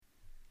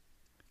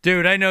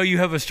Dude, I know you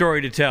have a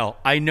story to tell.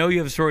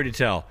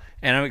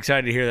 And I'm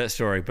excited to hear that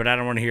story, but I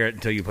don't want to hear it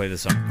until you play the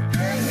song.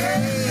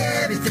 Hey,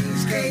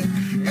 everything's great,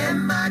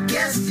 and my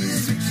guest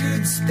is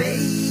Richard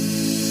Spade.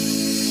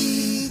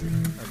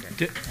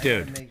 Okay.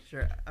 Dude. Make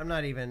sure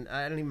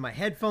my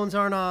headphones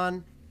aren't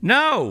on.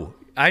 No,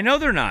 I know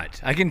they're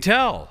not. I can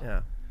tell.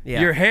 Yeah.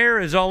 Your hair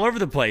is all over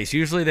the place.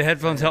 Usually the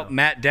headphones help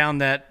mat down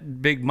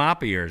that big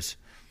mop of yours.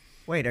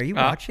 Wait, are you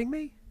watching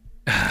me?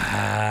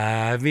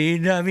 I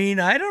mean,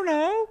 I don't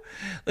know.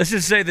 Let's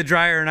just say the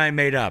dryer and I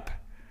made up.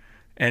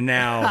 And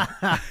now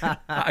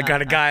I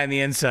got a guy on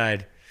the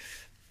inside.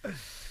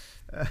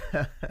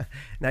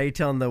 Now you're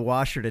telling the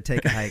washer to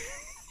take a hike.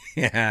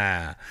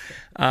 Yeah.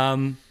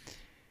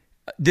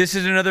 This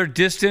is another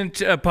distant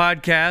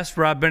podcast.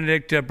 Rob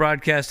Benedict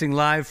broadcasting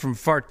live from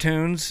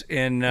Fartoons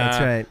in That's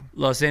right.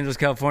 Los Angeles,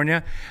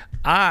 California.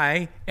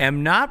 I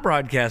am not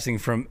broadcasting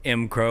from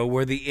MCRO,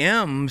 where the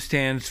M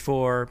stands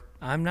for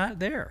I'm not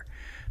there.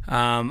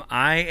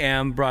 I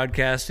am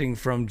broadcasting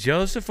from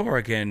Joseph,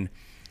 Oregon,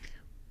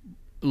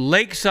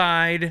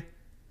 lakeside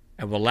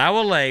at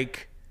Wallowa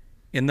Lake,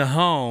 in the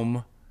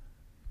home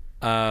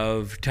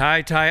of Tai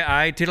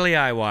I Tiddly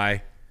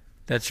IY.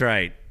 That's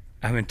right.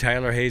 I'm in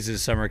Tyler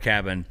Hayes' summer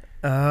cabin.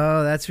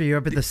 Oh, that's where you're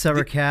up at the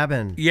summer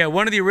cabin. Yeah,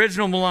 one of the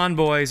original Milan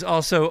boys,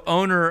 also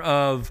owner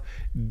of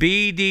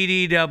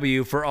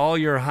BDDW for all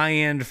your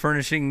high-end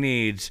furnishing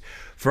needs.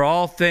 For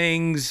all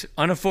things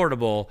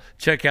unaffordable,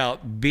 check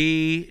out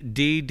bddw.com.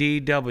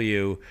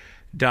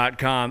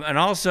 And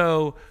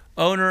also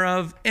owner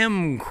of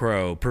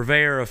MCRO,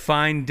 purveyor of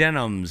fine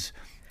denims,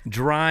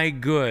 dry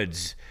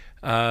goods,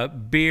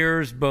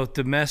 beers, both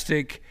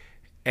domestic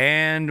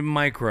and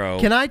micro.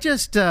 Can I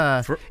just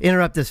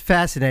interrupt this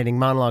fascinating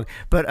monologue?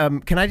 But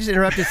can I just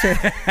interrupt and say,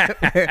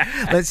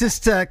 let's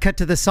just cut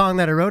to the song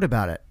that I wrote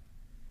about it.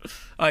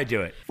 I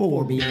do it.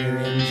 For beer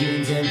and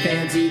jeans and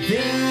fancy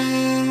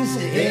things,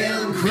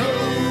 M. Crow.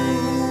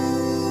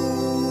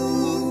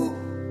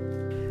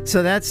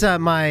 So that's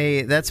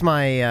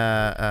my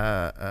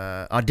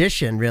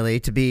audition,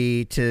 really, to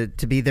be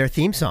their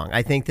theme song.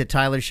 I think that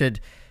Tyler should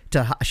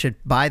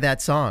buy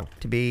that song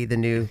to be the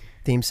new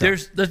theme song.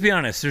 Let's be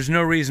honest. There's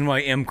no reason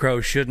why M.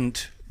 Crow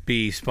shouldn't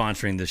be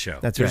sponsoring the show.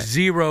 That's There's right.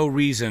 zero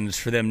reasons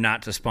for them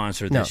not to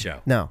sponsor this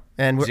show. No,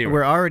 and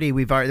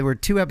we're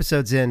 2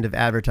 episodes in of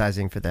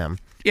advertising for them.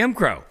 M.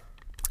 Crow,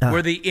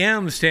 where the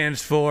M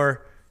stands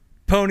for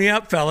pony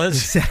up,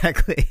 fellas.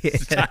 Exactly.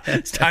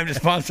 It's time to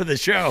sponsor the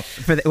show.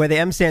 Where the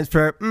M stands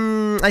for,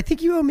 I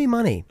think you owe me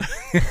money.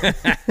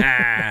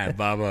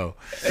 Babo.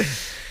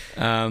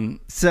 Oh,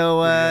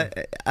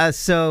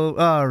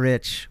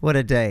 Rich, what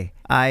a day.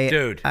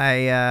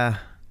 I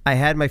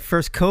had my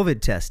first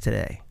COVID test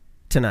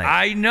tonight.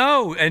 I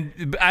know, and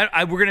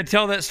we're going to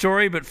tell that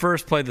story, but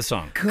first play the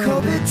song.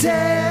 COVID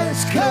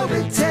test,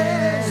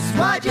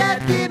 why'd you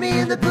have to get me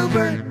in the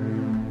pooper?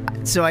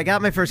 So I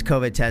got my first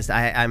COVID test.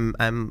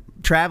 I'm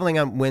traveling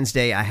on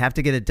Wednesday. I have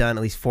to get it done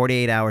at least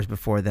 48 hours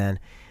before then.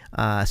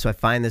 So I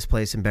find this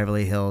place in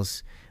Beverly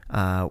Hills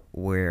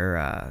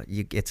where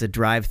it's a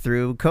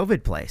drive-through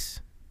COVID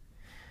place.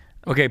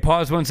 Okay,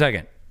 pause 1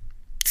 second.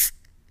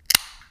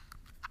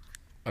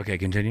 Okay,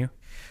 continue.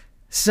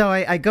 So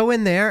I go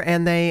in there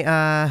and they,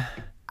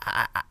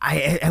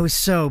 it was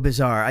so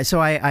bizarre. I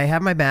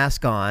have my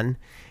mask on,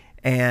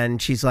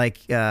 and she's like,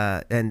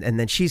 and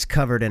then she's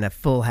covered in a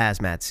full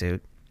hazmat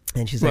suit,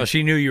 and she's Well, like,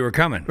 she knew you were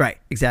coming. right,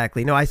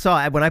 exactly. No, I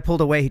saw when I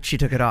pulled away, she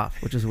took it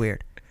off, which was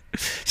weird.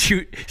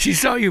 She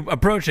saw you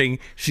approaching.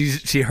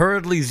 She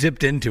hurriedly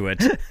zipped into it.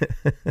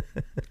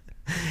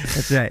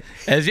 That's right.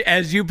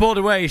 As you pulled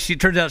away,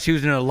 turns out she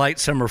was in a light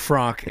summer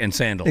frock and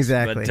sandals.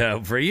 Exactly.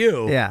 But for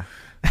you, Yeah.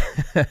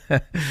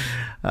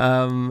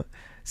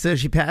 So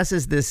she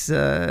passes this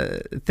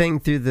thing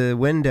through the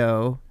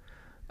window,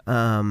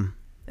 and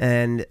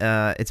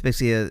it's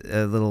basically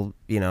a little,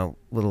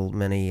 little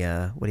mini,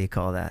 what do you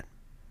call that?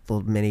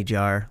 Little mini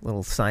jar,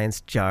 little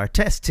science jar,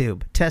 test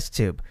tube,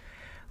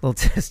 little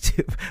test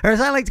tube, or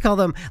as I like to call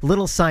them,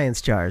 little science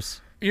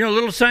jars.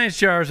 Little Science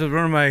Jars was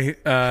one of my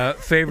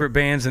favorite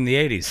bands in the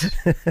 80s.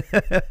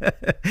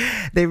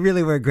 They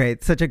really were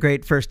great. Such a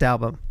great first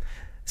album.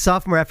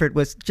 Sophomore effort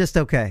was just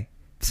okay.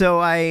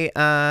 So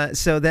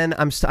then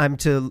I'm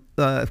to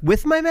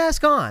with my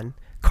mask on,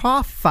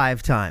 cough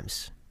 5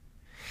 times,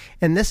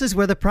 and this is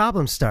where the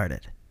problem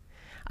started.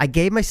 I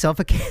gave myself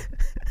a case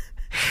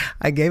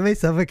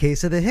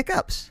of the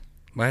hiccups.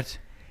 What?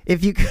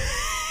 If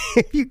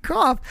you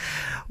cough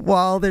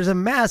while there's a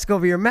mask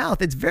over your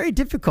mouth, it's very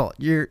difficult.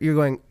 You're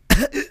going.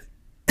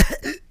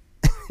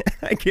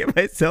 I gave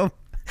myself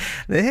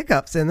the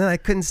hiccups, and then I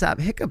couldn't stop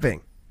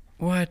hiccuping.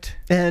 What?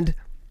 And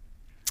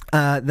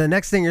the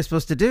next thing you're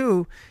supposed to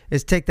do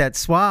is take that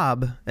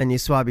swab, and you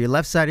swab your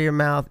left side of your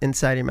mouth,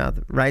 inside of your mouth,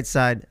 right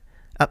side,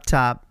 up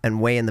top,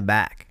 and way in the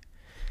back.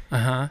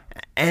 Uh-huh.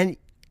 And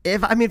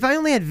if I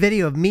only had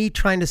video of me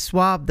trying to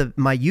swab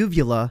my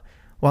uvula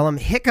while I'm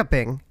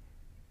hiccuping,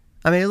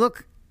 I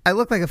look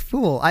like a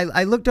fool.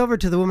 I looked over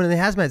to the woman in the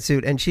hazmat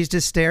suit, and she's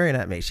just staring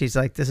at me. She's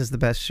like, this is the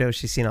best show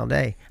she's seen all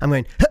day. I'm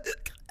going,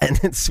 and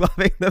then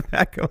swabbing the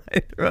back of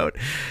my throat.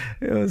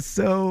 It was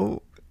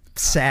so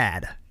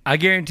sad. I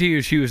guarantee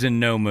you she was in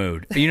no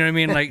mood. You know what I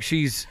mean? Like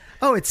she's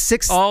Oh, it's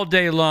 6 all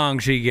day long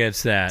she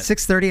gets that.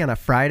 6:30 on a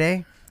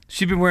Friday.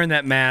 She's been wearing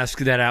that mask,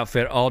 that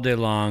outfit all day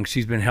long.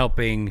 She's been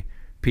helping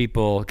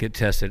people get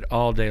tested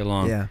all day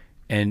long. Yeah.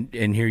 And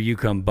here you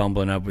come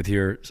bumbling up with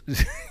your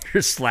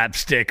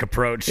slapstick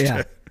approach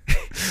Yeah.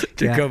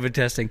 to Yeah. COVID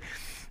testing.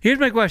 Here's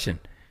my question.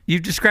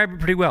 You've described it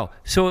pretty well.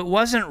 So it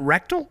wasn't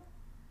rectal?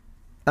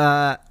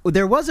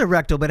 There was a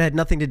rectal, but it had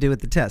nothing to do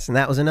with the test, and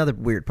that was another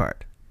weird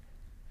part.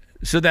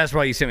 So that's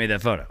why you sent me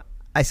that photo.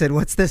 I said,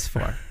 "What's this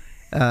for?"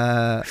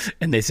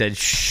 And they said,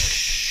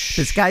 shh.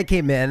 This guy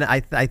came in. I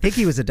think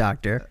he was a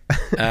doctor.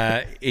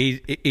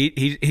 He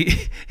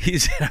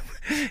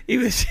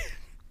was.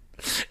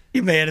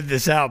 You may edit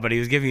this out, but he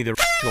was giving you the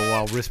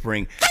while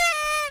whispering.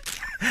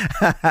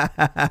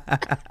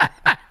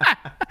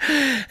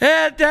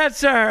 And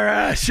that's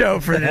our show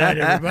for tonight,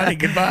 everybody.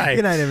 Goodbye.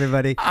 Good night,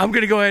 everybody. I'm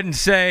going to go ahead and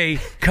say,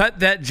 cut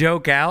that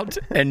joke out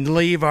and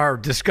leave our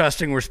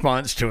disgusting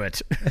response to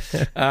it.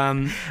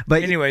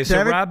 But anyway,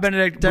 so Rob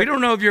Benedict, we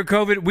don't know if you're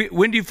COVID.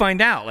 When do you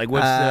find out? Like,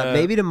 what's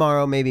maybe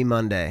tomorrow, maybe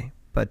Monday,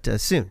 but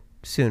soon,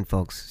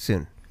 folks,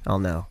 soon. I'll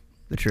know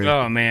the truth.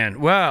 Oh, man.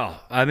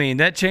 Well, I mean,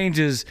 that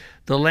changes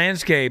the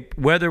landscape,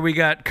 whether we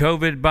got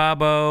COVID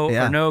Bobo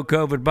Yeah. or no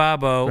COVID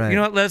Bobo. Right. You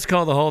know what? Let's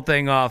call the whole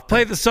thing off.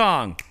 Play the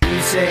song.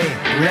 You say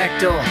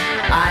rectal,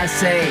 I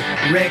say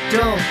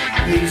rectal.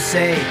 You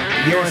say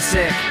you're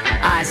sick,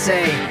 I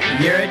say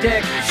you're a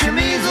dick.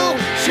 Shmeezel,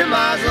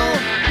 shemazel,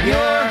 you're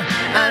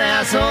an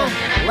asshole.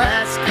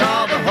 Let's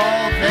call the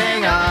whole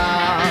thing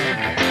off.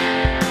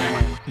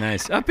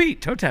 Nice. Upbeat.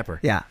 Toe tapper.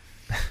 Yeah.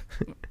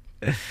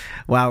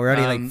 Wow, we're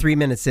already like 3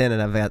 minutes in,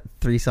 and I've got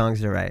 3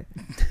 songs to write.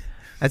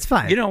 That's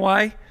fine. You know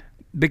why?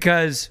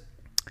 Because,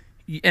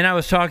 and I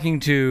was talking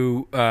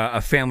to a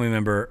family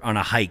member on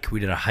a hike. We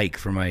did a hike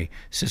for my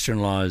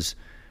sister-in-law's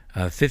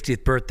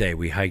 50th birthday.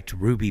 We hiked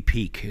Ruby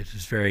Peak. It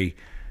was very,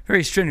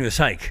 very strenuous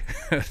hike,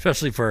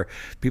 especially for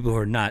people who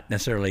are not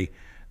necessarily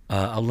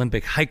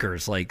Olympic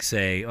hikers, like,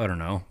 say, I don't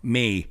know,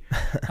 me.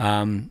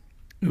 It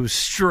was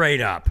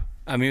straight up.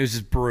 I mean, it was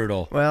just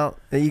brutal. Well,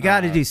 you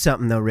got to do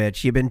something though,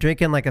 Rich. You've been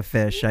drinking like a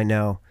fish. I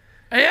know.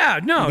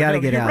 Yeah, no, You gotta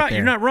no, get you're out right. there.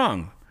 You're not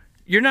wrong.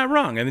 You're not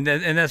wrong. I mean,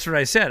 and that's what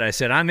I said. I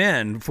said I'm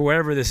in for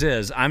whatever this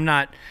is. I'm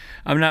not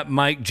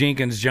Mike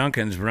Jenkins,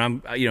 but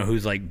I'm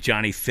who's like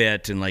Johnny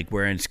Fit and like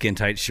wearing skin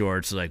tight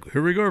shorts. Like,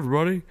 here we go,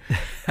 everybody.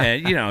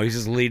 And he's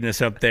just leading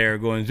us up there,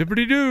 going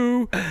zippity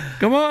doo,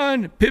 come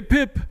on, pip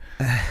pip.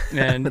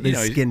 And With his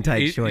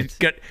skin-tight shorts.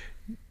 He's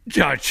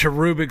got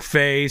cherubic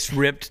face,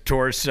 ripped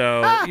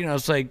torso.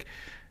 It's like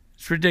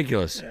it's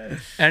ridiculous.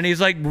 And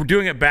he's like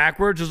doing it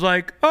backwards. It's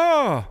like,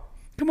 oh,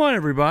 come on,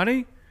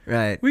 everybody.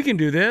 Right. We can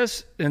do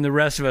this, and the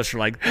rest of us are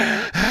like,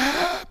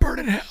 burn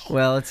in hell.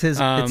 Well, it's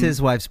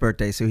his wife's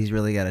birthday, so he's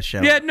really got to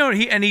show. Yeah, no,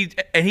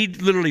 he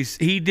literally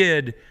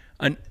did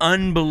an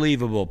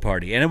unbelievable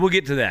party, and we'll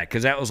get to that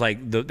because that was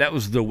like that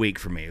was the week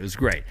for me. It was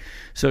great.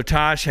 So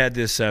Tosh had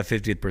this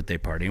 50th birthday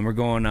party, and we're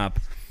going up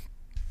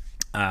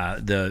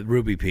the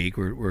Ruby Peak.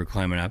 We're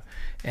climbing up,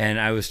 and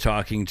I was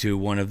talking to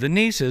one of the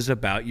nieces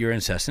about your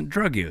incessant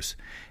drug use,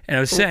 and I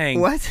was saying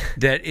What?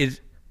 that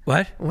is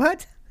what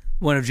What?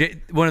 one of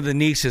the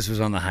nieces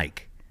was on the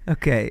hike.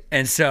 Okay.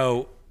 And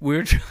so we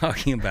were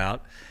talking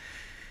about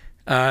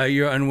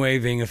your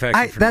unwavering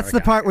affection for That's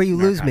the part where you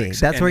lose me. narcotics.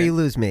 That's And where then- you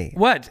lose me.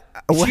 What?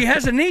 She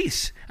has a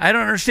niece. I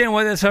don't understand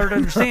why that's hard to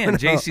understand.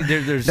 JC,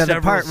 there's Now, several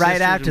the part right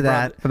sisters after and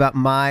that brothers. about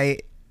my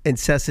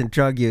incessant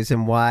drug use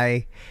and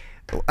why.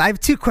 I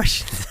have 2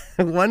 questions.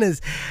 One is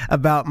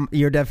about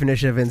your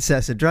definition of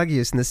incessant drug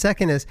use, and the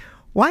second is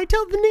why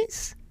tell the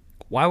niece?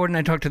 Why wouldn't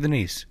I talk to the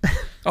niece?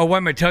 Oh, why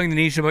am I telling the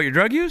niece about your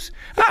drug use?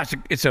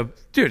 It's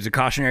a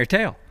cautionary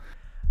tale.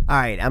 All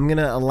right, I'm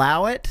gonna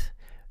allow it,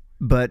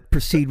 but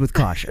proceed with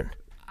caution.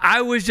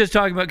 I was just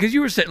talking about because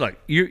you were saying, look,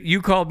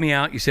 you called me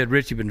out. You said,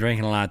 Rich, you've been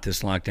drinking a lot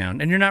this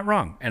lockdown, and you're not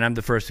wrong, and I'm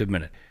the first to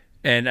admit it.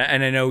 And I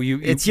know you.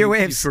 It's your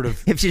way of sort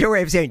of. It's your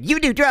way of saying you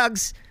do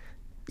drugs.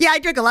 Yeah, I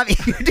drink a lot.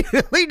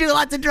 We do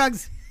lots of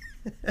drugs.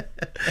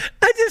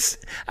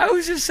 I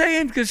was just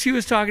saying because she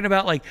was talking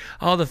about like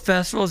all the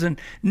festivals, and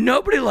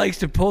nobody likes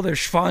to pull their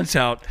schwanz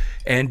out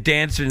and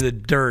dance in the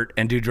dirt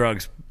and do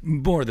drugs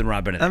more than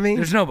Rob Benedict. I mean-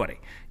 there's nobody.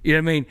 You know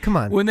what I mean? Come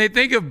on. When they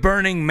think of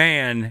Burning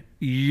Man,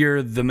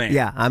 you're the man.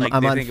 Yeah, I'm they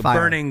on think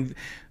fire. Of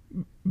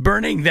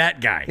burning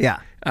that guy. Yeah.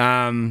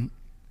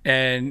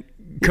 And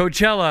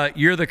Coachella,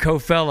 you're the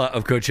co-fella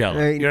of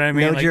Coachella. You know what I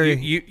mean? No like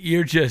jury.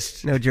 you're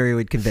just. No jury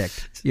would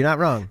convict. You're not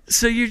wrong.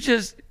 So you're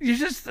just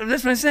that's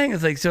what I'm saying.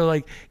 It's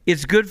like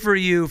it's good for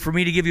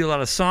me to give you a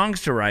lot of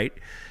songs to write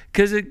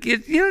because it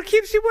keeps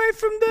you away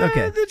from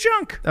the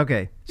junk.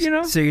 Okay. You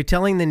know? So you're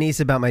telling the niece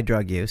about my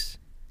drug use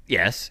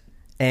Yes.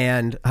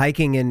 and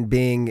hiking and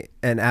being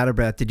out of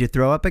breath. Did you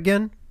throw up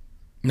again?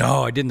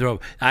 No, I didn't throw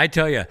up. I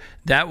tell you,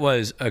 that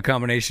was a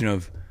combination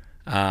of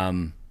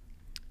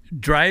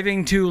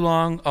driving too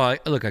long. Oh,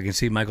 look, I can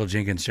see Michael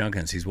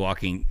Jenkins. He's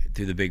walking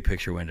through the big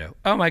picture window.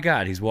 Oh my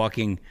God, he's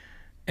walking,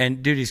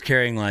 and dude, he's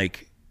carrying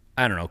like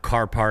I don't know,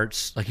 car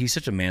parts. Like, he's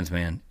such a man's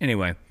man.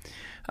 Anyway,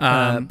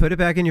 Put it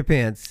back in your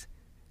pants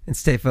and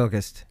stay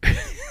focused.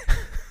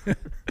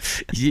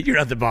 you're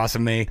not the boss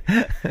of me.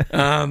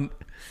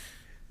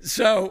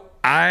 So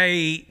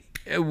I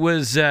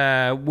was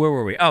where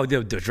were we? Oh,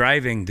 the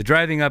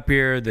driving up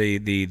here, the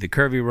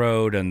curvy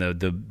road, and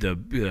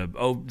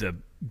the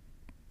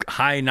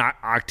high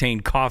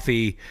octane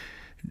coffee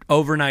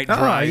overnight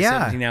drive,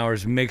 17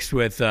 hours mixed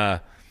with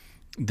the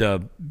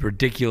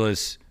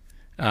ridiculous.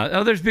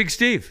 There's Big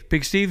Steve.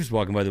 Big Steve's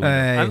walking by the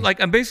window. Hey.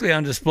 I'm basically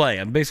on display.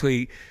 I'm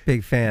basically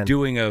Big fan.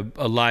 doing a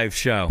live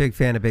show. Big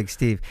fan of Big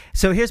Steve.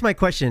 So here's my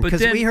question,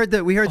 because we heard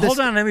this. Hold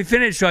on, let me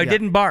finish. So I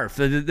didn't barf.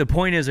 The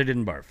point is, I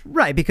didn't barf,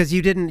 Right, because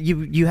you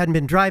hadn't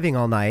been driving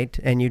all night,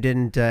 and you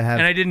didn't have.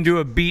 and I didn't do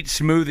a beet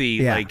smoothie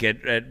Yeah. like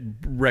at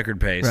record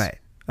pace. Right.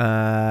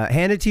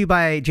 Handed to you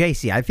by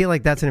JC. I feel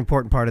like that's an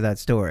important part of that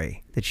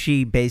story. That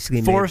she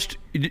basically Forced.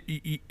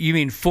 You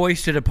mean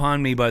foisted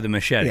upon me by the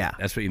machete? Yeah.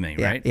 That's what you mean,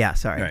 Yeah, right? yeah.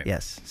 Sorry. Right.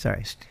 Yes.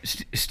 Sorry.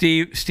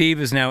 Steve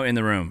is now in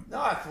the room.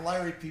 No, it's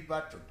Larry P.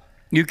 Buttram.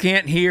 You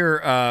can't hear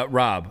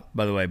Rob,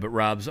 by the way, but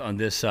Rob's on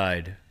this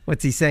side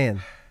What's he saying?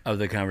 of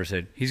the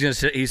conversation. He's gonna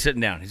sit. He's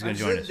sitting down. He's gonna I'm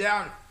join sitting us.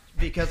 down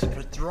because if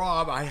it's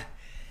Rob, I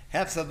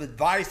have some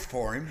advice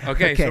for him.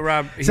 Okay, Okay. so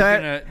Rob, he's So I-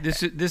 gonna.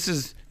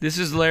 This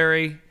is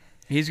Larry.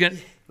 He's gonna.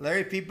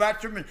 Larry P.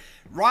 Buttram. And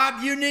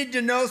Rob, you need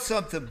to know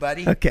something,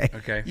 buddy. Okay.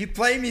 Okay. You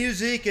play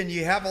music and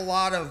you have a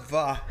lot of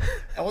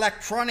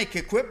electronic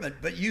equipment,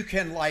 but you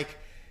can like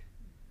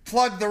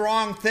plug the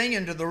wrong thing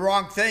into the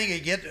wrong thing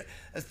and get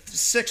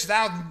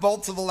 6,000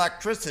 volts of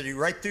electricity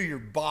right through your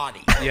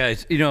body. Yeah,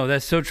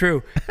 that's so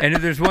true. And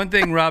if there's one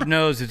thing Rob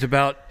knows, it's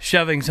about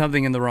shoving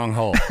something in the wrong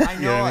hole. I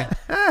know it.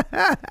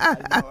 I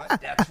know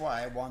it. That's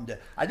why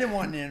I didn't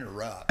want to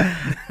interrupt.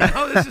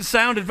 Oh, this is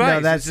sound advice. No,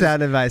 that's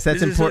sound advice.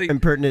 That's this is important, like-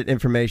 impertinent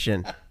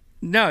information.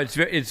 No,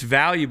 it's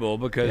valuable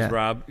because Yeah.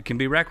 Rob can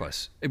be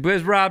reckless.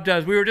 Because Rob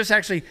does. We were just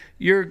actually.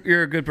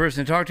 You're a good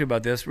person to talk to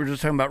about this. We're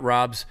just talking about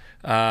Rob's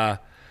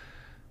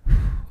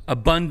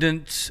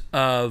abundance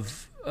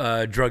of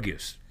drug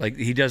use. Like,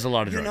 he does a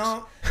lot of You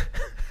drugs.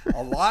 know,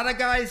 a lot of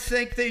guys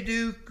think they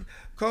do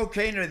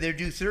cocaine or they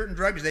do certain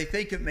drugs. They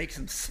think it makes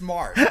them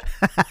smart.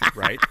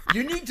 Right?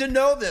 You need to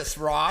know this,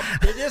 Rob.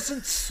 It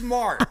isn't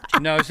smart.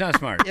 No, it's not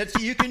smart.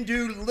 You can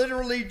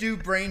literally do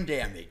brain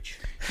damage.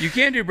 You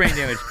can do brain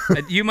damage.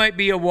 You might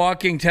be a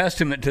walking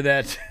testament to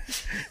that.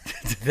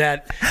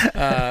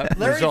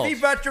 Larry result. P.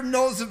 Buttram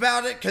knows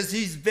about it because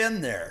he's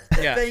been there.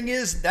 The Yeah. thing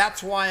is,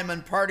 that's why I'm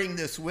imparting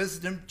this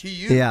wisdom to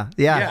you. Yeah.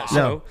 Yeah. No.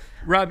 So,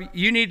 Rob,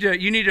 you need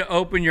to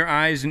open your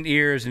eyes and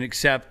ears and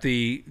accept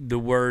the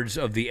words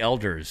of the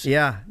elders.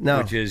 Yeah. No.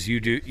 Which is you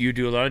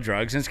do a lot of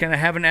drugs, and it's going to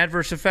have an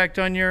adverse effect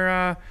on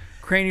your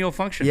cranial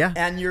function. Yeah.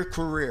 And your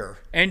career.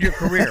 And your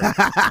career.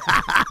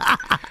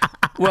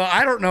 Well,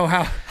 I don't know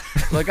how.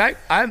 Look,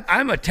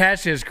 I'm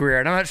attached to his career,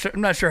 and I'm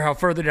not sure how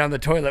further down the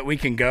toilet we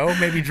can go.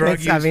 Maybe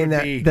drug use would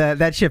be.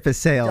 that ship has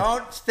sailed.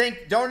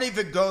 Don't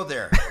even go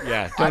there.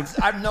 Yeah,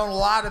 I've known a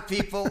lot of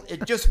people.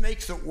 It just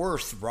makes it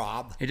worse,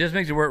 Rob. It just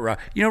makes it work, Rob.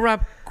 You know,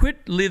 Rob,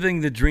 quit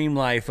living the dream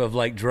life of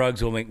like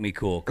drugs will make me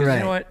cool. Because you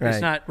know what? Right,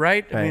 It's not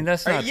right. I mean,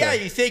 that's not. Yeah,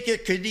 you think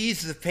it could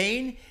ease the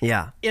pain?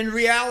 Yeah. In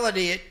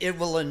reality, it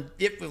will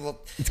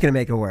It's gonna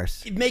make it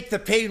worse. make the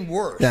pain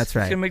worse. That's It's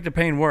right. gonna make the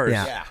pain worse.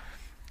 Yeah. Yeah.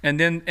 And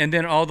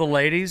then all the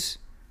ladies,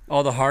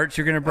 all the hearts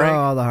you're gonna break. Oh,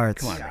 all the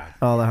hearts. Come on, Rob.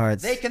 All the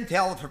hearts. They can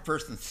tell if a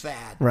person's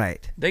sad.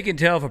 Right. They can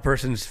tell if a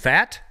person's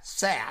fat.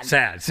 Sad.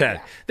 Sad.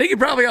 Yeah. They can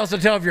probably also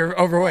tell if you're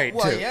overweight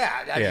Well, too. yeah.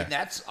 I Yeah. mean,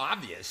 that's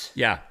obvious.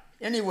 Yeah.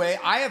 Anyway,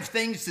 I have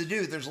things to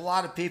do. There's a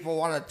lot of people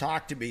want to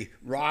talk to me,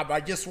 Rob.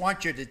 I just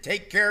want you to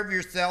take care of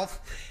yourself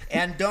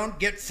and don't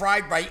get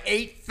fried by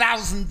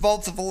 8,000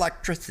 volts of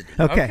electricity.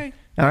 Okay.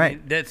 All right. I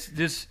mean, that's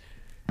just.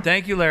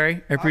 Thank you,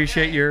 Larry. I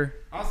appreciate Okay. your.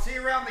 I'll see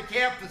you around the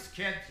campus,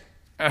 kids.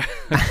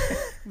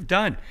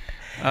 Done.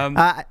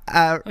 Let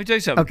Let me tell you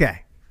something.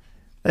 Okay.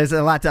 There's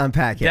a lot to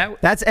unpack here.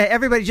 That's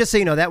everybody. Just so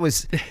you know, that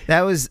was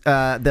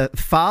the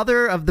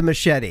father of the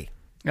machete,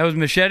 That was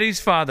Machete's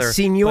father.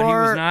 Senor. But he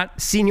was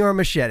not. Senor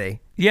Machete.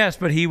 Yes,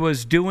 but he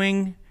was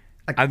doing.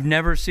 I've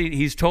never seen.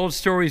 He's told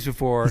stories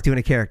before. He's doing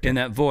a character. in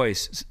that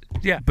voice.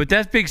 Yeah, but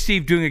that's Big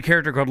Steve doing a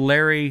character called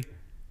Larry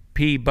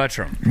P.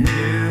 Buttram.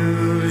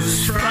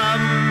 News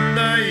from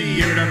the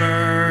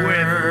universe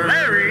with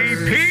Larry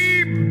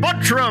P.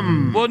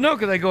 Buttram. Well, no,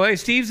 because I go, hey,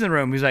 Steve's in the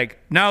room. He's like,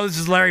 no, this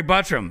is Larry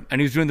Buttram. And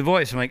he's doing the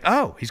voice. I'm like,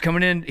 oh, he's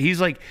coming in. He's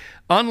like,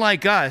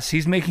 unlike us,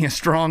 he's making a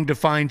strong,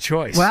 defined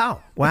choice.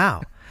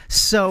 Wow.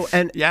 So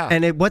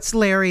what's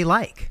Larry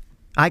like?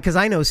 Because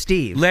I know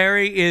Steve.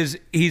 Larry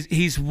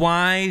he's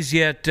wise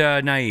yet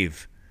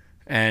naive.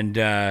 And,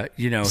 So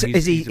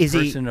he's a is he-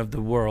 person of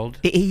the world.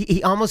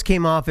 He almost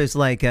came off as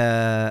like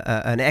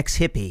an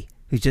ex-hippie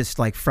who's just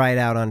like fried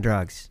out on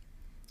drugs.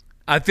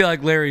 I feel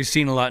like Larry's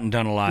seen a lot and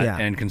done a lot Yeah.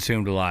 and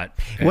consumed a lot.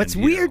 And, What's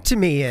weird to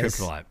me tripped is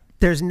a lot.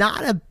 there's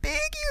not a big,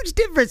 huge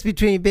difference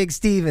between Big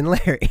Steve and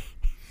Larry.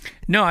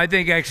 No, I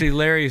think actually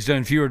Larry has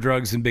done fewer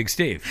drugs than Big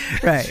Steve.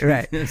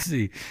 Right. Let's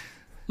see.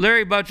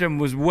 Larry Buttram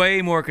was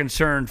way more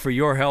concerned for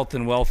your health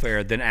and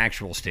welfare than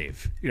actual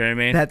Steve. You know what I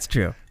mean? That's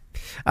true.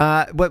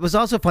 What was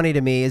also funny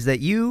to me is that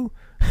you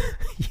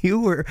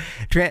were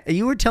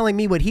telling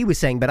me what he was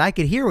saying, but I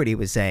could hear what he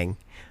was saying,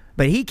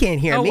 but he can't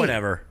hear me.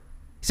 Whatever.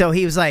 So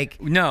he was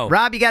like, No.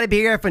 Rob, you got to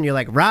be careful. And you're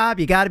like, Rob,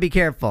 you got to be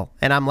careful.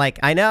 And I'm like,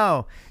 I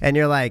know. And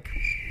you're like,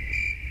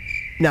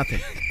 nothing.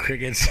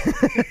 Crickets.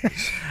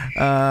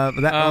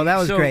 That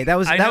was so great. That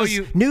was I know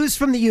News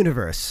from the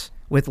Universe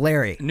with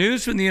Larry.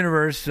 News from the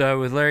Universe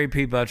with Larry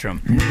P.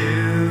 Buttram.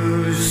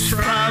 News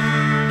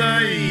from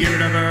the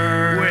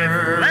universe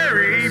with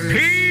Larry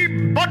P.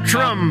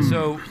 Buttram.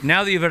 So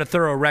now that you've had a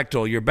thorough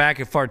rectal, you're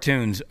back at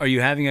Fartoons. Are you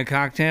having a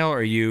cocktail,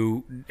 or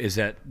is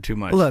that too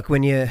much? Look,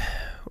 when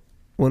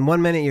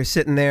 1 minute you're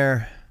sitting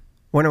there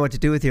wondering what to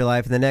do with your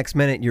life, and the next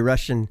minute you're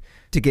rushing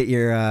to get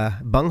your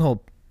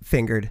bunghole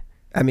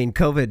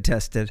COVID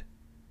tested,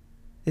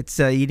 it's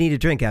you need a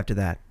drink after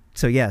that.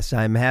 So yes,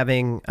 I'm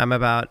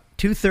about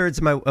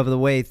 2/3 of the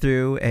way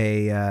through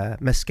a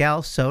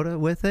mezcal soda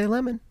with a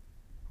lemon,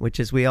 which,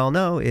 as we all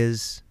know,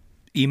 is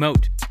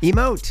Emote.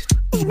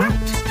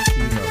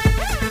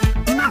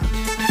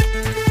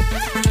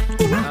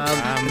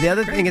 The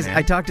other thing is,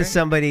 I talked to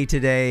somebody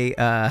today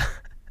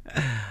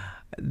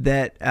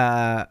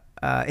that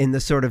in the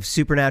sort of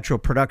supernatural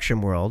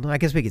production world, I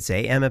guess we could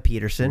say, Emma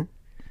Peterson,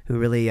 who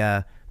really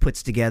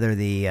puts together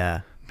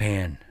the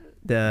Man,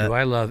 do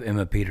I love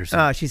Emma Peterson.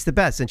 Oh, she's the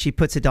best, and she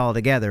puts it all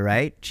together,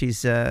 right? She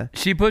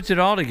puts it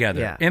all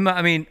together. Yeah.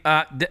 Emma,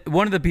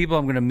 one of the people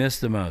I'm going to miss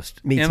the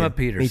most. Emma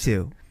Peterson. Me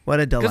too. What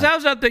a delight. Because I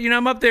was up there,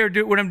 I'm up there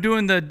when I'm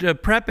doing the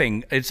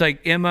prepping. It's like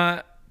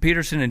Emma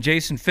Peterson and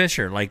Jason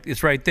Fisher. Like,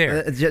 it's right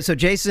there. So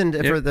Jason,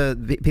 for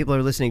the people who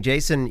are listening,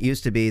 Jason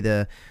used to be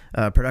the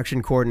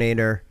production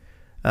coordinator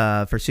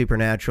for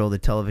Supernatural, the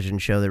television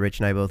show that Rich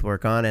and I both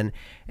work on,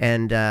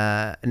 and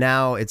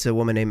now it's a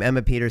woman named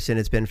Emma Peterson.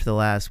 It's been for the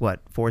last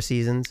 4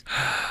 seasons,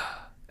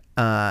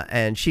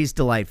 and she's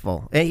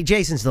delightful. And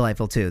Jason's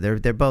delightful too.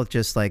 They're both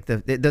just like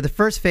they're the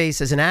first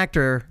face as an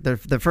actor. They're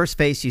the first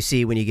face you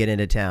see when you get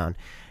into town.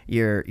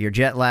 You're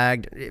jet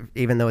lagged,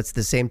 even though it's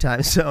the same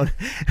time zone.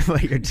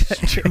 But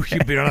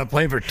You've been on a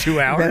plane for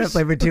 2 hours. Been on a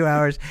plane for 2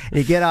 hours, and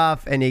you get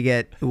off, and you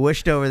get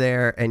whooshed over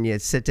there, and you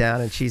sit down,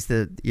 and she's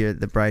the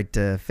bright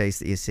face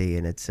that you see,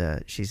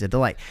 and she's a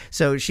delight.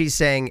 So she's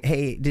saying,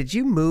 "Hey, did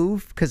you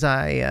move? Because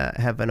I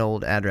have an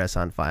old address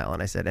on file."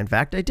 And I said, "In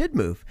fact, I did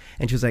move."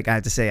 And she was like, "I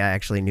have to say, I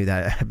actually knew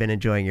that. I've been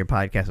enjoying your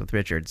podcast with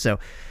Richard." So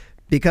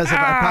because of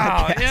our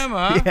podcast,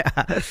 Emma.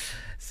 yeah.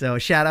 So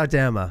shout out to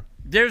Emma.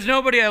 There's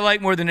nobody I like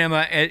more than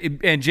Emma,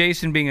 and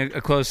Jason being a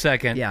close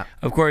second. Yeah.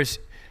 Of course,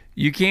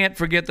 you can't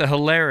forget the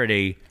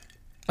hilarity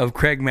of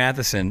Craig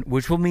Matheson,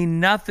 which will mean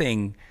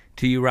nothing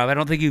to you, Rob. I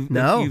don't think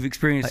you've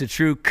experienced the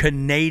true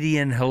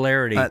Canadian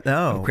hilarity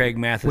of Craig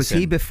Matheson. Was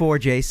he before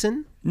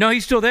Jason? No,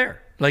 he's still there.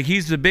 Like,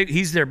 he's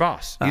their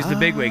boss. He's the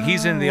bigwig.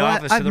 He's in the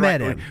office. I've to the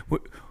met right. him.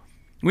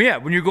 Well, yeah,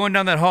 when you're going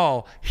down that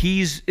hall,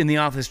 he's in the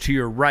office to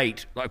your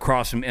right,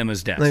 across from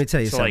Emma's desk. Let me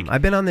tell you something.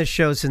 I've been on this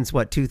show since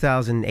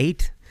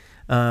 2008.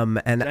 And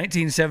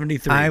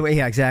 1973.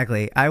 Yeah,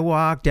 exactly. I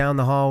walk down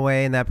the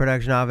hallway in that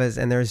production office,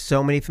 and there's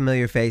so many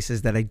familiar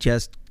faces that I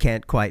just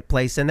can't quite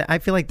place. And I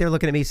feel like they're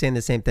looking at me saying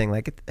the same thing.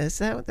 Like, is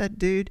that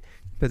dude?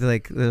 But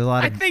there's a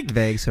lot of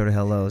vague sort of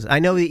hellos. I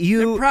know that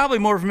they're probably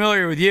more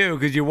familiar with you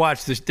because you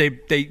watch this.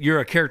 You're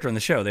a character on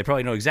the show. They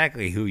probably know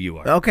exactly who you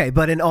are. Okay,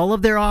 but in all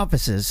of their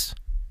offices,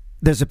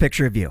 there's a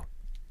picture of you.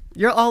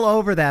 You're all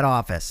over that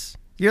office.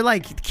 You're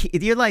like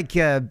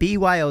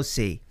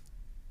BYOC.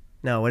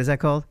 No, what is that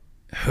called?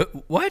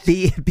 What?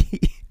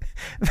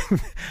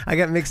 I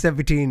got mixed up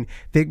between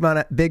Big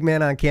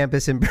Man on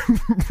Campus and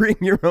Bring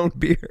Your Own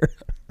Beer.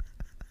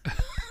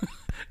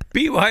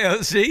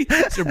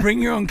 BYOC? So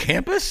Bring Your Own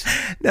Campus?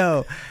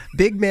 No,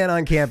 Big Man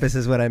on Campus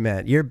is what I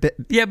meant. Yeah,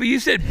 but you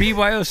said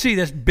BYOC.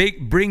 That's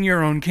Bring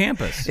Your Own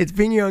Campus. It's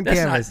Bring Your Own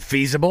Campus. That's not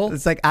feasible.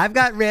 It's like, I've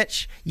got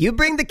Rich. You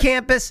bring the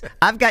campus.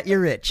 I've got your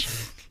Rich.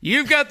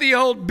 You've got the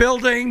old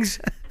buildings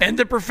and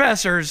the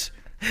professors.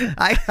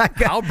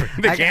 I'll bring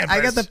the campus. I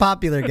got the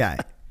popular guy.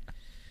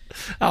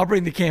 I'll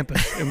bring the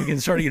campus, and we can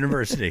start a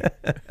university.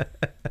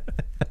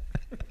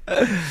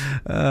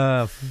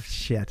 Oh,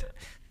 shit.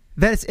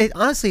 But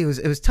honestly,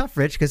 it was tough,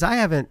 Rich, because I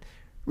haven't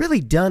really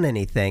done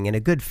anything in a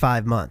good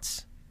 5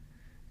 months.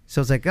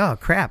 So it's like, oh,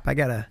 crap, I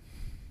got to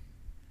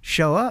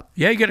show up.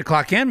 Yeah, you got to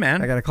clock in,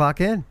 man. I got to clock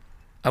in.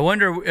 I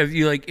wonder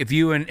if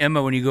you and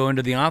Emma, when you go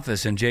into the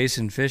office, and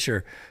Jason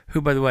Fisher,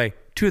 who, by the way,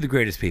 two of the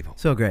greatest people.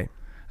 So great.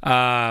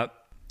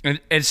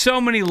 And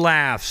so many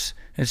laughs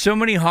and so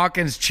many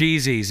Hawkins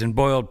cheesies and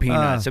boiled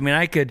peanuts. I mean,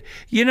 I could,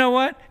 you know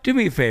what? Do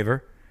me a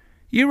favor.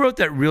 You wrote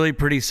that really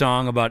pretty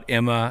song about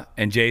Emma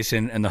and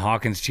Jason and the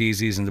Hawkins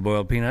cheesies and the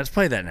boiled peanuts.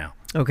 Play that now.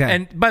 Okay.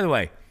 And by the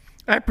way,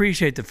 I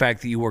appreciate the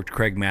fact that you worked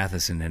Craig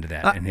Matheson into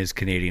that and his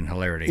Canadian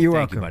hilarity. You're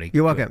Thank welcome. you, buddy.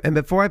 You're welcome. And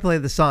before I play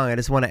the song, I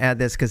just want to add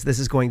this because this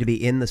is going to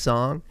be in the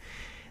song.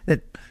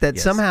 That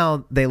Yes.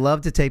 Somehow they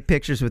love to take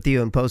pictures with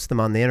you and post them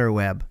on the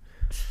interweb.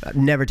 I've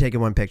never taken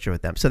one picture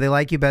with them. So they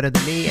like you better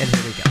than me, and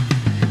here we go.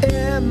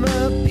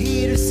 Emma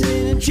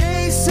Peterson and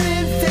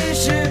Jason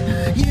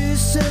Fisher, you're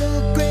so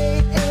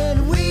great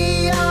and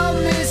we all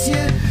miss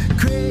you.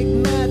 Craig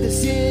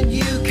Matheson,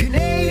 you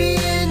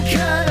Canadian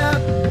cut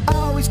up,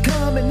 always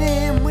coming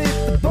in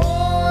with the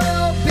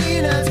boiled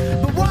peanuts.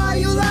 But why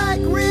you like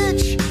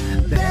Rich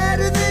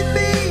better than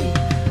me?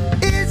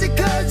 Is it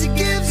 'cause he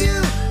gives you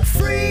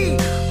free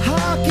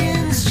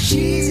Hawkins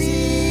cheesies?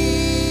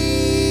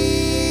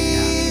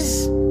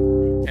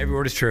 Every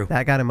word is true.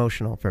 That got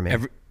emotional for me.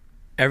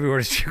 Every word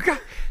is true.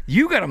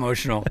 You got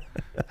emotional.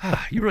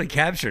 You really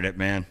captured it,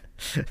 man.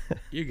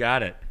 You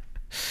got it.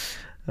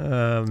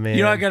 Oh man.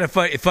 You know, I got a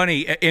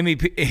funny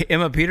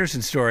Emma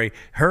Peterson story.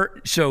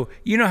 So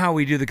you know how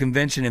we do the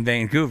convention in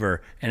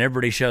Vancouver, and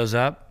everybody shows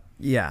up.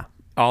 Yeah.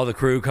 All the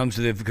crew comes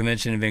to the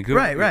convention in Vancouver.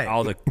 Right.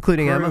 All the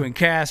Including crew Emma. and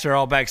cast are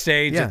all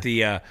backstage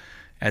Yeah.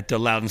 at the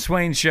Loudon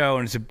Swain show,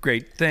 and it's a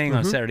great thing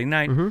on Saturday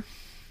night.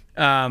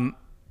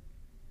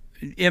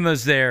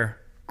 Emma's there,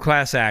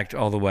 class act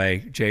all the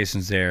way.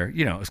 Jason's there,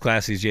 as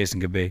classy as Jason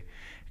could be.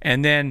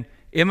 And then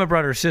Emma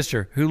brought her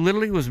sister, who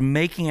literally was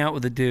making out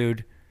with a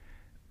dude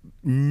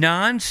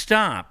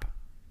nonstop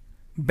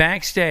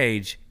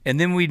backstage. And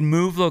then we'd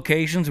move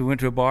locations. We went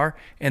to a bar,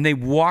 and they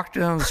walked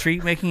down the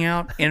street making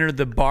out, entered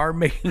the bar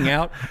making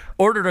out,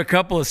 ordered a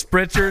couple of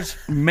spritzers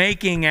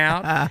making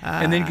out,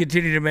 and then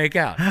continued to make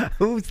out.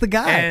 Who's the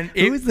guy? And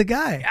Who's the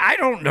guy? I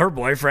don't. Her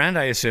boyfriend,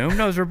 I assume.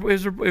 No,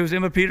 it was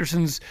Emma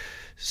Peterson's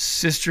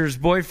sister's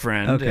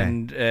boyfriend, Okay.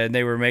 and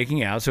they were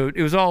making out. So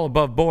it was all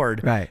above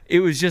board. Right. It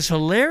was just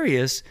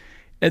hilarious.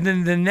 And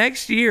then the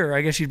next year,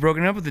 I guess she'd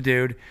broken up with the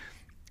dude,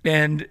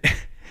 and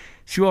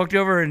she walked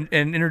over and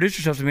introduced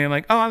herself to me. I'm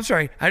like, "Oh, I'm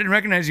sorry, I didn't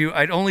recognize you.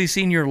 I'd only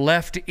seen your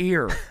left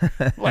ear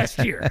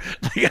last year.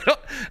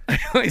 I'd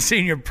only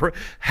seen your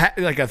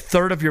like a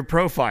third of your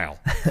profile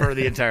for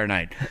the entire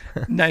night.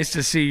 Nice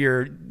to see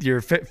your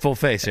full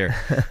face here."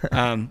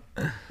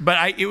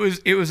 But it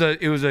was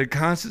a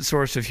constant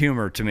source of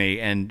humor to me,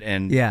 and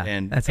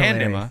That's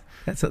hilarious. Emma.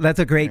 That's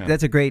a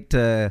great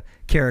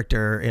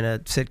character in a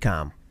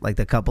sitcom, like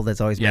the couple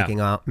that's always Yeah.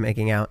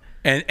 making out.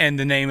 And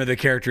the name of the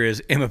character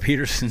is Emma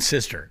Peterson's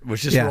sister,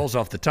 which just Yeah. rolls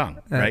off the tongue,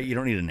 right? You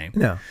don't need a name.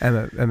 No,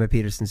 Emma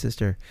Peterson's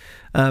sister,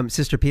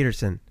 Sister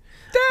Peterson.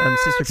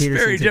 Sister It's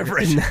very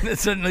Peterson's different.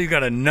 Suddenly you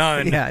got a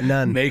nun, Yeah,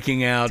 nun.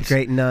 making out.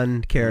 Great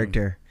nun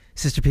character.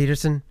 Sister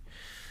Peterson.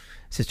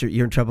 Sister,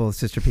 you're in trouble with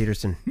Sister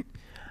Peterson.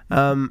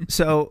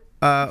 So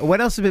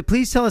what else?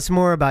 Please tell us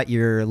more about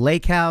your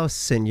lake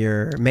house and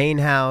your main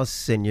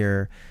house and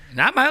your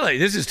Not my lake.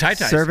 This is Tai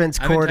Tai's. servants'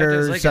 I'm in Tai Tai's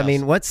quarters. lake I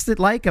mean, house. what's it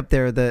like up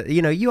there?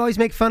 You always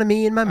make fun of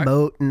me and my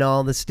moat and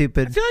all the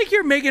stupid. I feel like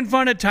you're making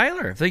fun of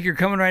Tyler. I feel like you're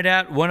coming right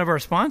at one of our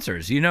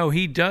sponsors.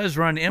 He does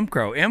run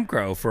Imcro.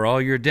 Imcro for all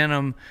your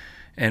denim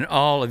and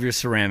all of your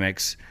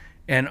ceramics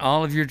and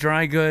all of your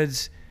dry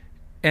goods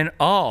and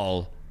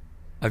all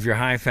of your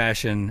high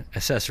fashion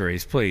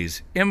accessories,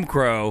 please.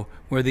 Imcro,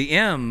 where the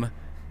M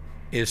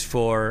is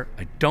for,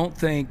 I don't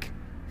think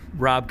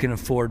Rob can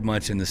afford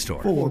much in the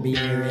store. For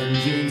beer and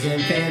jeans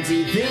and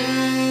fancy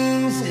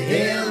things,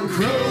 El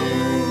Crow.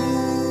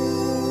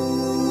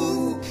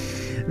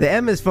 The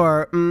M is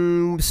for.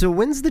 So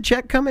when's the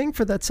check coming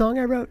for that song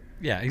I wrote?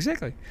 Yeah,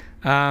 exactly.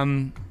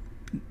 Tyler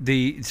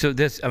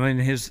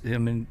and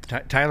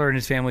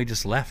his family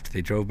just left.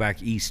 They drove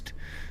back east,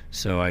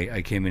 so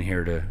I came in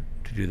here to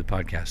do the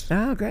podcast.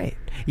 Oh, great.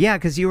 Yeah,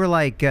 because you were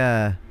like,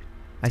 I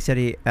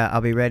said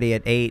I'll be ready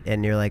at 8,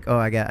 and you're like, oh,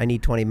 I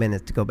need 20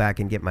 minutes to go back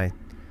and get my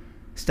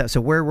stuff. So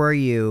where were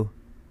you,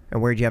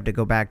 and where'd you have to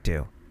go back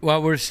to?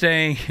 Well, we're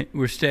staying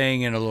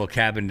in a little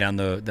cabin down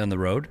the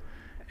road,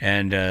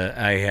 and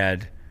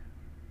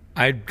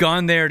I'd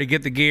gone there to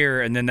get the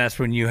gear, and then that's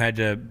when you had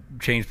to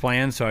change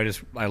plans. So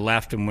I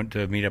left and went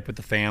to meet up with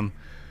the fam.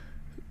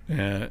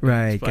 Right,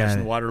 splash got in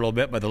it. the water a little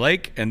bit by the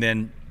lake, and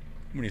then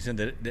when you sent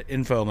the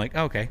info, I'm like,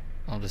 oh, okay,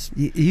 I'll just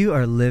You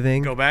are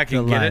living. go back the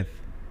and get life. it.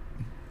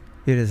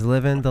 You're just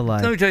living the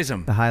life. Let me tell you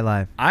something. The high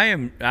life.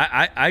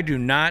 I do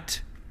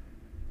not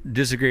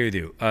disagree with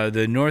you.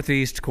 The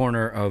northeast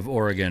corner of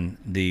Oregon,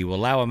 the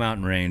Wallowa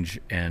Mountain Range,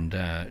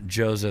 and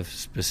Joseph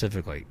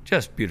specifically,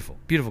 just beautiful,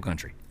 beautiful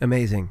country.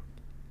 Amazing.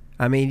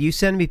 I mean, you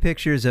send me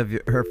pictures of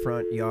her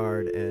front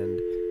yard, and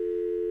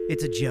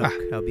it's a joke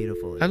how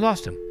beautiful it I is.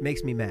 lost him.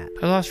 Makes me mad.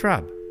 I lost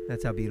Rob.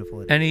 That's how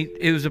beautiful it is. And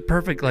it was a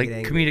perfect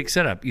angry. comedic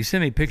setup. You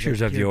send me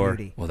pictures of pure your,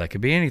 beauty. well, that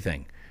could be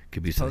anything.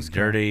 Could be something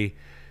Postcard. dirty.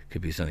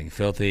 Could be something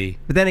filthy.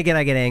 But then again,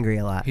 I get angry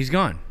a lot. He's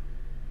gone.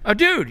 Oh,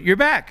 dude, you're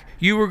back.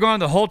 You were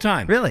gone the whole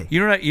time. Really? You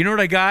know what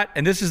I got?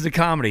 And this is the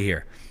comedy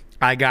here.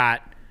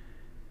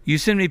 You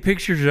send me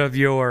pictures of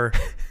your,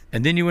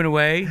 and then you went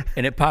away,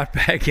 and it popped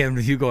back in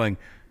with you going,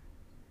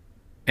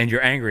 and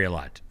you're angry a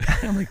lot.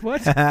 I'm like,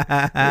 what?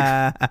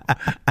 I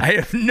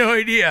have no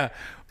idea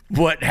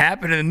what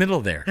happened in the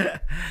middle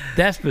there.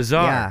 That's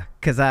bizarre. Yeah,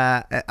 because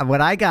what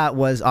I got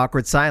was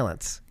awkward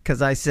silence.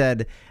 Because I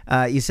said,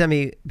 you sent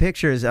me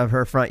pictures of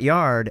her front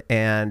yard,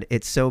 and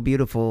it's so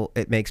beautiful,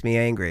 it makes me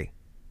angry.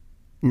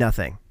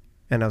 Nothing.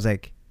 And I was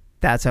like,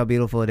 that's how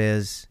beautiful it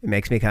is. It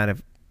makes me kind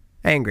of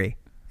angry.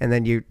 And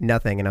then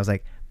nothing. And I was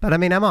like, But I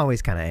mean, I'm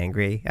always kind of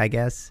angry, I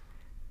guess.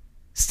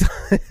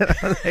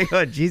 I'm like,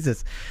 oh,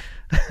 Jesus.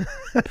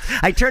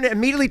 I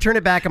immediately turn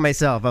it back on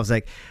myself. I was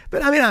like,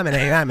 but I mean, I'm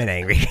an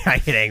angry. I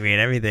get angry at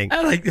everything.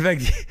 I like the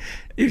fact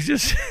you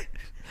just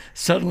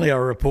suddenly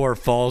our rapport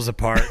falls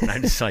apart, and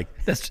I'm just like,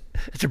 that's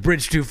a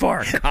bridge too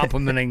far.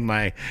 Complimenting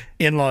my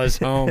in-laws'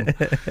 home.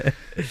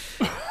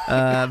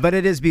 But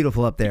it is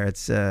beautiful up there.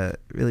 It's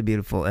really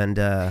beautiful, and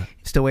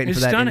still waiting It's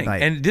for that stunning.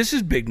 invite. And this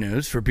is big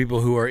news for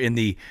people who are in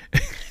the,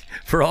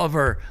 for all of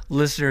our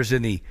listeners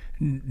in the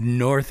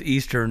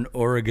northeastern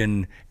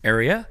Oregon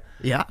area.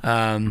 Yeah.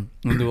 In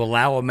the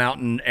Wallowa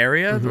Mountain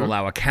area, the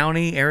Wallowa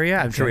County area.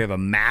 I'm sure we have a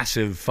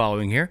massive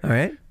following here. All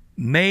right.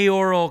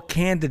 Mayoral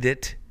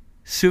candidate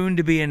soon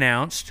to be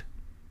announced,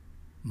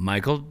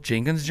 Michael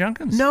Jenkins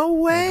Junkins. No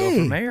Will way. go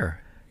for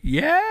mayor.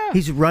 Yeah.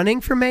 He's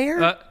running for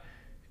mayor?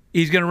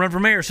 He's going to run for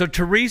mayor. So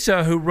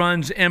Teresa, who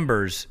runs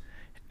Embers,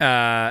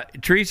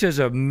 Teresa is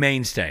a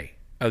mainstay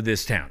of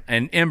this town.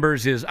 And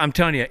Embers is, I'm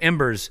telling you,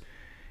 Embers,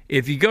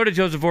 if you go to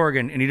Joseph,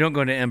 Oregon, and you don't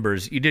go to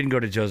Embers, you didn't go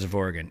to Joseph,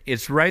 Oregon.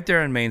 It's right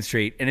there on Main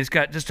Street, and it's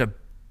got just a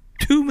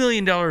 $2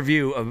 million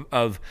view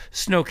of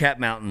snow-capped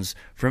mountains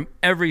from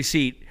every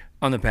seat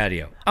on the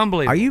patio.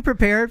 Unbelievable. Are you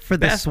prepared for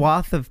the Best-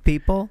 swath of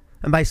people?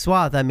 And by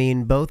swath, I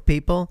mean both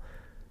people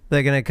that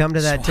are going to come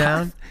to that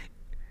town.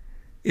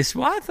 Is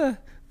Swath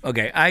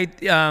okay?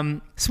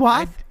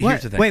 Swath?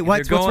 Here's the thing. Wait, If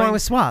what's you're wrong going-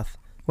 with swath?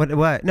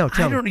 What? No,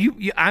 tell I me.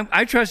 don't.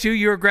 I trust you.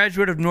 You're a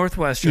graduate of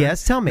Northwestern.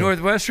 Yes, tell me.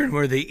 Northwestern,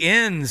 where the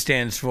N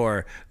stands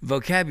for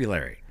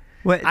vocabulary.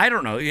 What- I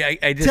don't know.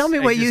 I just Tell me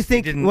what you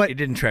think- It what-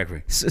 didn't track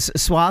me.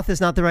 Swath is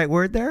not the right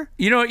word there?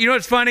 You know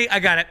what's funny? I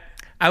got it.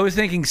 I was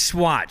thinking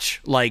swatch,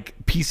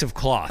 like piece of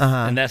cloth,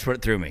 and that's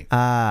what threw me.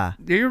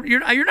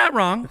 You're not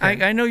wrong.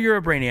 Okay. I know you're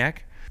a brainiac.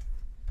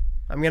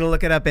 I'm going to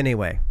look it up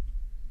anyway.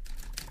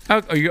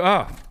 Oh,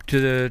 to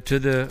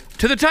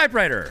the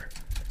typewriter.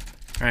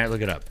 All right,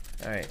 look it up.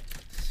 All right.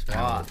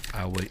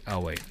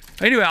 I'll wait.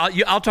 Anyway,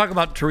 I'll talk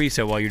about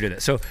Teresa while you do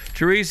that. So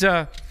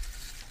Teresa,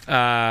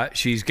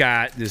 she's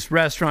got this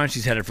restaurant.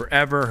 She's had it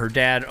forever. Her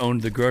dad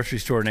owned the grocery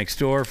store next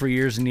door for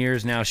years and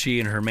years. Now she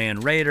and her man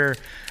Raider,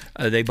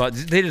 they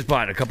just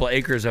bought a couple of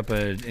acres up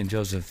in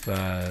Joseph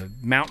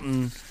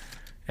Mountain,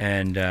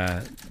 and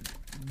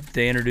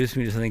they introduced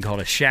me to something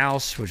called a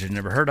shouse, which I'd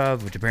never heard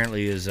of, which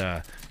apparently is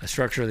a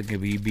structure that can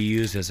be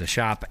used as a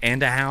shop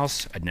and a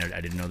house. I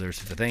didn't know there was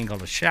such a thing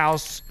called a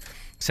shouse.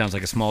 Sounds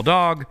like a small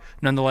dog.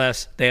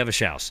 Nonetheless, they have a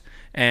shouse.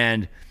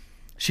 And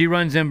she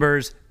runs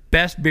Embers.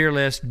 Best beer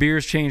list.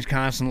 Beers change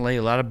constantly.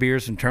 A lot of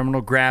beers from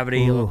Terminal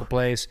Gravity, a local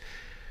place.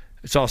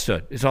 It's all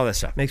stood. It's all that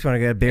stuff. Makes me want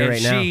to get a beer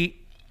right now.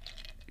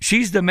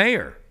 She's the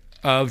mayor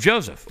of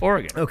Joseph,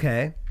 Oregon.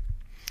 Okay.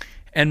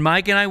 And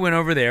Mike and I went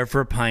over there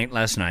for a pint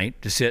last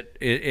night to sit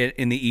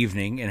in the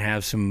evening and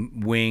have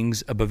some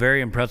wings, a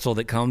Bavarian pretzel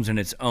that comes in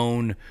its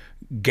own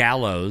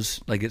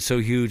gallows. Like, it's so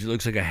huge, it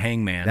looks like a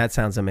hangman. That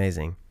sounds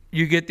amazing.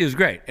 It was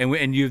great.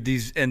 And you have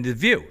these, and the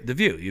view,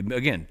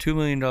 again, $2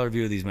 million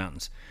view of these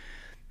mountains.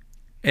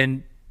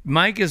 And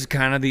Mike is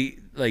kind of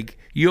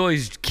you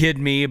always kid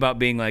me about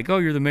being like, oh,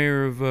 you're the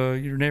mayor of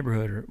your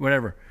neighborhood or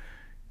whatever.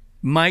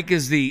 Mike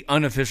is the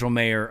unofficial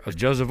mayor of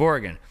Joseph,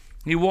 Oregon.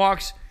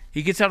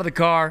 He gets out of the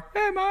car.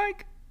 Hey,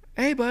 Mike.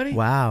 Hey, buddy.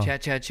 Wow.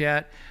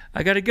 Chat.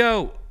 I got to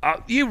go.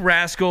 You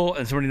rascal.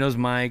 And somebody knows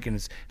Mike, and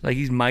it's like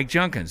he's Mike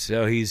Junkins.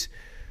 So he's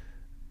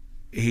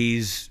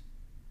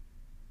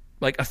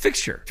like a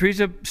fixture.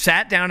 Teresa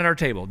sat down at our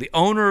table, the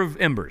owner of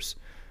Embers.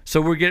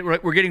 So we're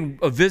getting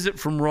a visit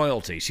from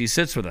royalty. She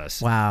sits with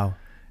us. Wow.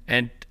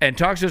 And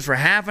talks to us for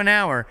half an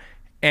hour.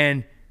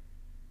 And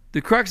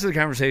the crux of the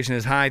conversation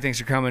is, hi, thanks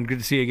for coming. Good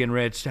to see you again,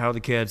 Rich. How are the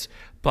kids?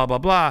 Blah, blah,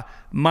 blah.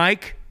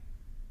 Mike,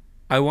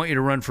 I want you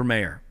to run for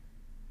mayor.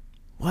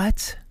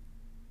 What?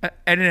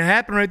 And it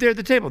happened right there at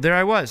the table. There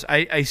I was.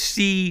 I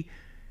see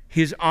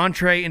his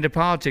entree into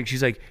politics.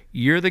 She's like,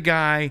 you're the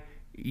guy.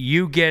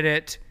 You get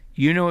it.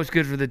 You know what's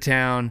good for the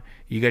town.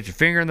 You got your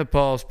finger on the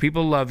pulse.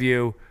 People love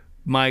you.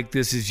 Mike,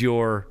 this is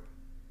your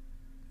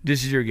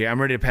game. I'm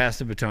ready to pass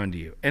the baton to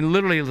you. And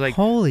literally, it was like,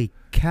 Holy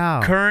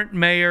cow. current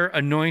mayor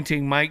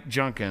anointing Mike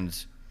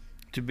Junkins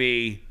to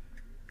be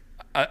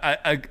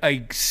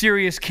a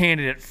serious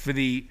candidate for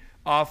the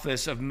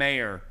office of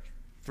mayor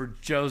for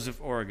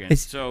Joseph, Oregon.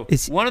 So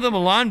one of the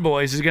Milan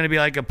boys is going to be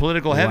like a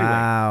political heavyweight.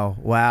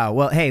 Wow.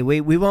 Well, hey,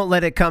 we won't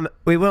let it come.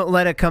 We won't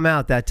let it come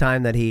out that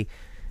time that he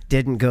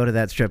didn't go to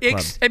that strip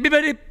club.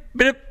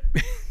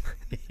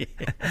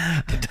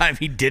 The time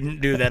he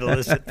didn't do that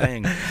illicit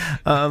thing.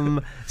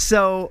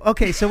 So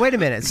wait a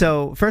minute.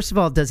 So first of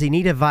all, does he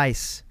need a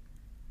vice?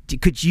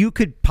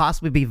 Could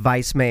possibly be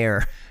vice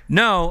mayor?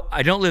 No,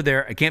 I don't live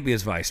there. I can't be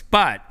his vice.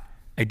 But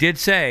I did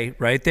say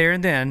right there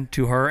and then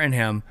to her and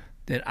him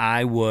that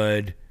I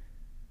would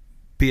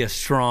be a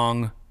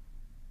strong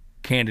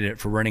candidate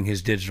for running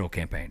his digital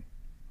campaign.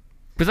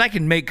 Because I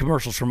can make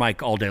commercials for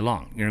Mike all day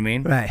long. You know what I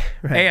mean? Right.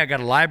 Hey, I got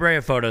a library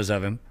of photos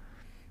of him.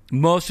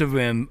 Most of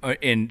them are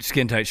in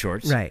skin-tight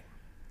shorts. Right.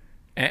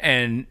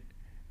 And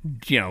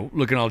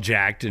looking all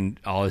jacked and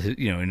all his,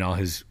 in all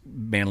his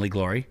manly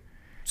glory.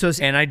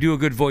 and I do a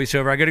good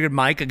voiceover. I got a good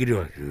mic. I can do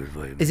a good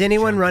voice. Is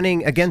anyone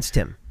running against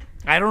him?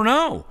 I don't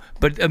know,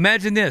 but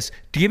imagine this.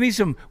 Give me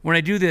some when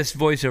I do this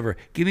voiceover.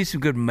 Give me some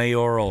good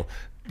mayoral,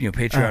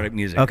 patriotic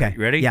music. Okay.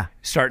 You ready? Yeah.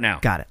 Start now.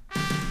 Got it.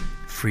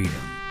 Freedom.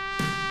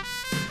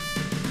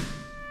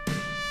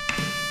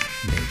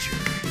 Nature.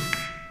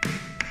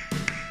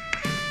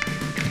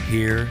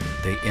 Here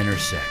they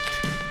intersect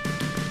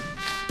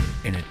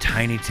in a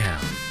tiny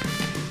town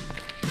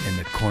in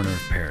the corner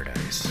of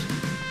paradise.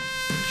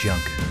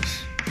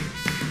 Junkins.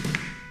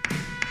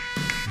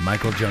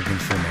 Michael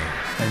Junkins for mayor.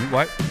 And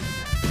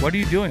what are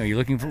you doing? Are you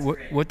looking for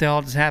what the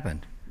hell just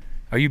happened?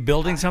 Are you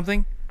building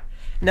something?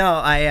 No,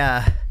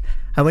 I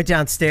went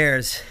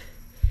downstairs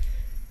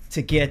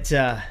to get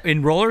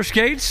In roller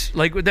skates?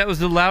 Like that was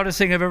the loudest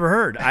thing I've ever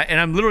heard.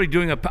 I'm literally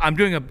doing that's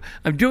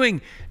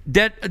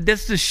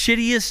the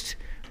shittiest.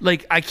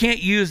 Like I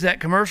can't use that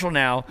commercial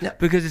now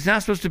because it's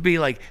not supposed to be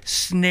like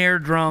snare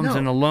drums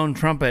and a lone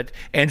trumpet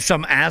and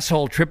some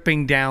asshole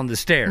tripping down the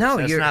stairs. No,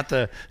 that's not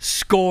the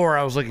score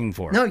I was looking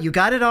for. No, you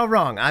got it all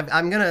wrong.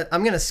 I'm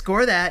gonna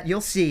score that.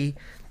 You'll see.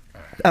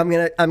 I'm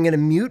gonna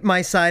mute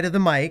my side of the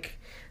mic,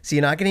 so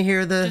you're not gonna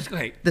hear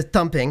the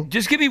thumping.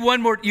 Just give me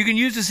one more. You can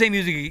use the same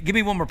music. Give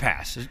me one more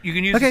pass. You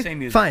can use the same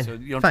music. Fine. So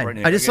you don't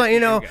Fine. I just want you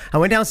to know. I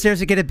went downstairs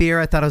to get a beer.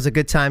 I thought it was a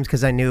good time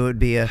because I knew it would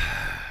be a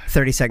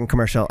 30-second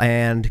commercial.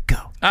 And go.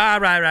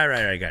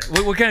 Right. Got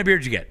it. What kind of beer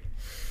did you get?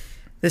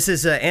 This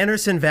is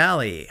Anderson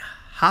Valley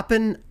Hop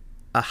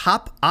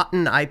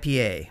Otten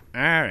IPA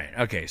All right.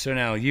 Okay. So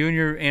now you and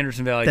your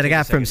Anderson Valley that I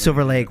got from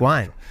Silver Lake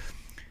Wine.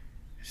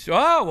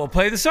 So, we'll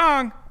play the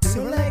song.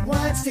 Silver Lake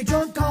Wine, stay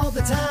drunk all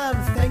the time,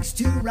 thanks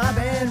to Rob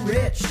and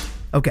Rich.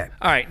 Okay.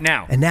 All right.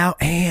 Now.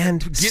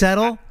 And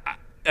settle.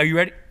 Are you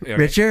ready? Okay.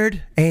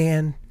 Richard,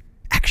 and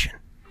action.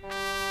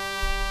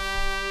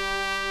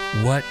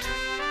 What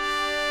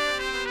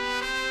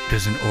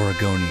does an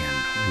Oregonian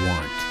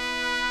want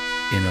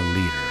in a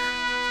leader?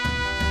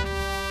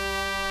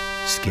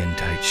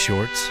 Skin-tight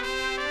shorts?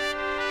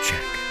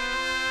 Check.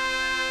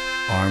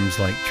 Arms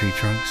like tree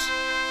trunks?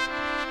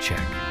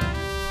 Check.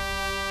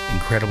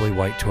 Incredibly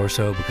white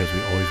torso because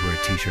we always wear a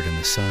t-shirt in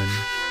the sun?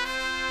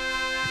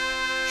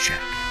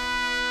 Check.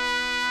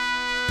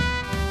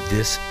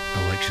 This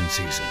election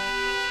season,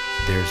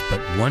 there's but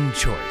one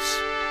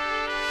choice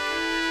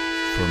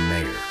for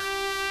mayor.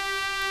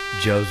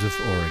 Joseph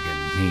Oregon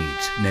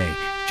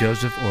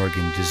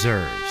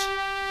deserves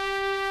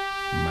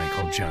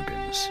Michael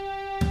Junkins.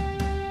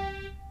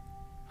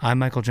 I'm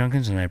Michael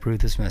Junkins, and I approve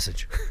this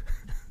message.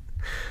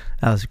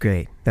 That was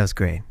great.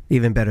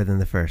 Even better than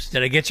the first.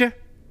 Did I get you?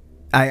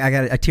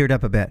 I teared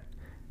up a bit.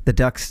 The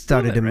ducks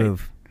started to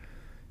move.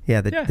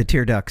 Yeah, the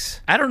tear ducks.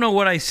 I don't know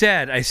what I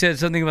said. I said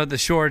something about the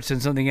shorts and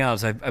something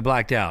else. I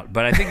blacked out,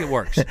 but I think it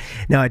works.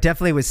 No, it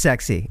definitely was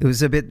sexy. It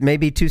was a bit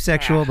maybe too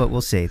sexual, but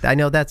we'll see. I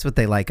know that's what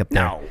they like up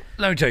there. No,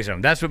 let me tell you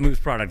something. That's what moves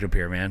product up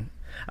here, man.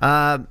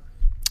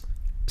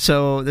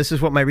 So this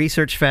is what my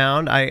research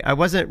found. I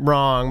wasn't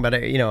wrong, but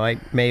I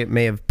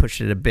may have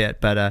pushed it a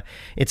bit. But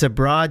it's a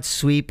broad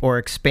sweep or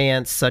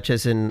expanse, such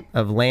as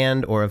of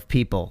land or of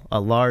people. A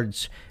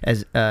large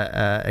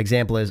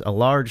example is a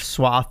large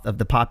swath of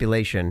the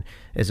population,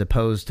 as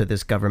opposed to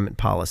this government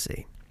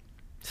policy.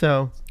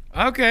 So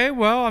okay,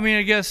 well, I mean,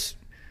 I guess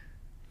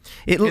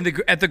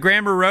at the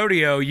Grammar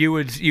Rodeo, you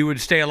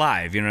would stay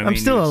alive. You know what I mean? I'm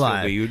still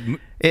alive.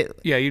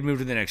 You'd move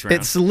to the next round.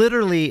 It's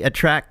literally a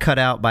track cut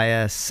out by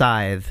a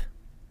scythe.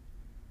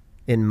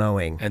 In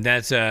mowing, and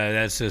that's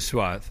a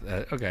swath.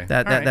 Okay,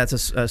 that's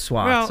a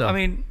swath. Well, so I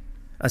mean,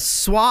 a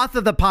swath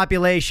of the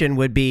population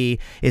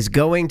is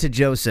going to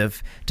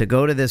Joseph to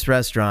go to this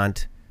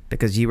restaurant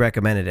because you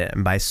recommended it,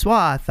 and by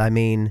swath I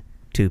mean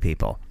 2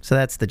 people. So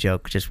that's the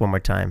joke. Just one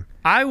more time.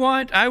 I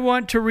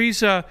want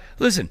Teresa.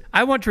 Listen,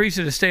 I want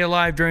Teresa to stay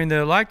alive during the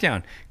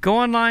lockdown. Go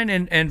online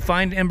and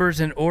find Embers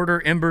and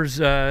order Embers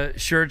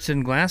shirts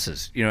and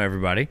glasses.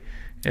 Everybody.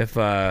 If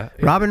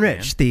Rob and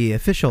Rich, the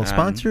official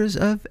sponsors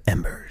of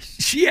Embers.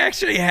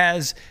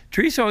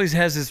 Teresa always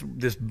has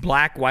this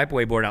black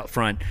wipeaway board out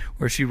front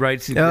where she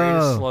writes the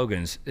greatest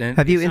slogans. And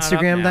have you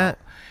Instagrammed that?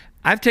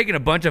 I've taken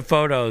a bunch of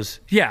photos.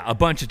 Yeah, a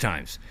bunch of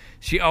times.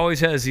 She always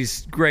has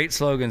these great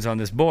slogans on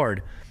this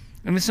board.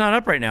 And it's not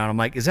up right now. And I'm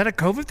like, is that a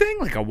COVID thing?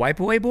 Like a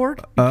wipeaway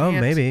board?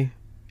 Maybe.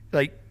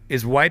 Like,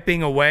 is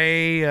wiping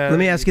away... Let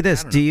me ask you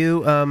this. Do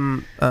you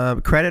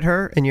credit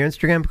her in your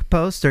Instagram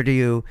post, or do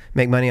you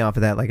make money off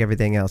of that like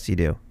everything else you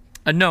do?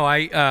 No,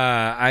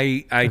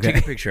 I take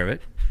a picture of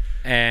it,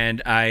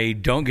 and I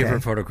don't give her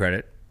photo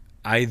credit.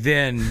 I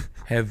then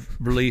have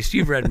released...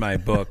 You've read my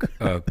book,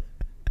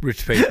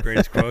 Rich Space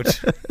Greatest Quotes.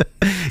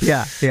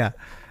 Yeah.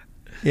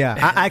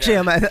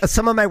 Actually,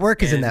 some of my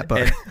work is in that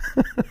book.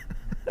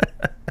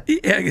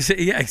 Yeah,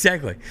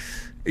 exactly.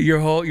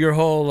 Your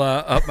whole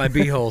Up My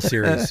Beehole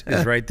series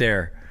is right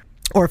there.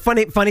 Or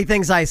funny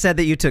things I said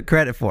that you took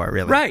credit for,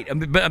 really. Right.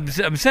 But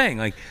I'm saying,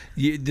 like,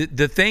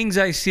 the things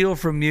I steal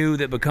from you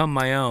that become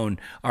my own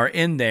are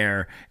in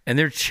there, and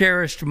they're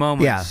cherished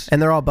moments. Yeah,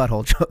 and they're all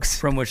butthole jokes.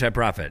 From which I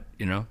profit,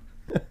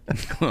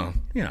 Well,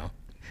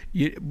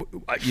 you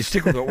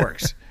stick with what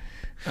works.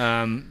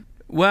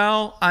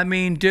 Well, I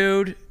mean,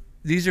 dude,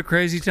 these are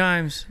crazy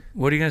times.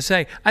 What are you going to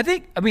say? I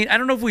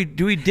don't know if we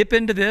dip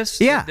into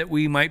this. Yeah. That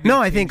we might be.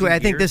 No, I think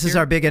changing this is gears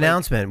our big here?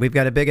 announcement. We've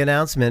got a big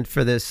announcement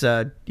for this.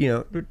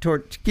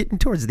 Getting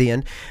towards the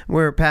end,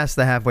 we're past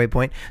the halfway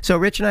point. So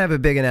Rich and I have a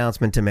big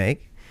announcement to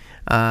make.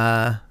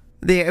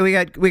 We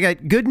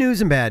got good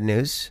news and bad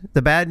news.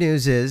 The bad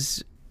news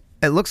is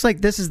it looks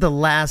like this is the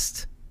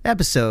last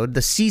episode,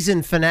 the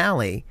season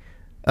finale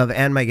of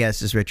And My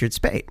Guest is Richard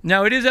Speight.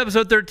 Now, it is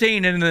episode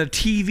 13, and in the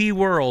TV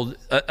world,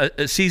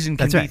 a season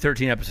can That's be right.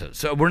 13 episodes.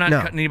 So we're not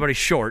No. cutting anybody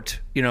short.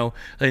 You know,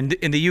 in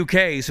the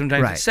UK,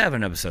 sometimes Right. it's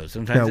 7 episodes,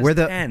 sometimes No, it's we're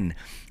the- 10.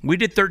 We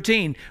did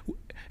 13.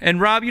 And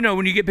Rob, you know,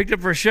 when you get picked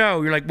up for a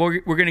show, you're like, well,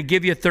 we're going to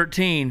give you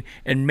 13,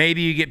 and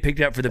maybe you get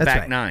picked up for the That's back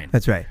right. 9.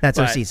 That's right. That's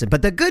our But- season.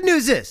 But the good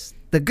news is,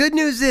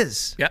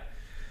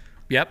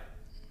 Yep.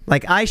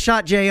 like I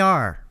Shot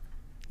JR,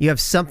 you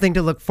have something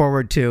to look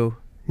forward to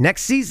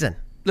next season.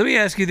 Let me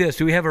ask you this.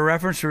 Do we have a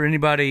reference for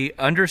anybody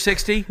under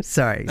 60?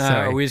 Sorry. Or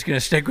are we just going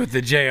to stick with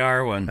the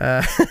JR one?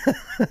 I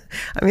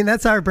mean,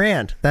 that's our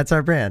brand.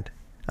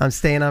 I'm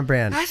staying on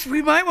brand.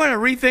 We might want to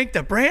rethink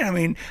the brand. I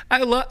mean,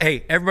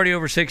 hey, everybody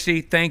over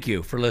 60, thank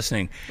you for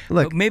listening.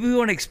 Look- But maybe we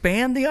want to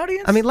expand the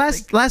audience? I mean,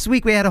 last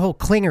week we had a whole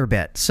Klinger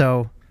bit,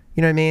 so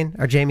you know what I mean?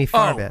 Our Jamie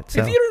Farr Oh, bit.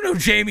 So. if you don't know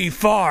Jamie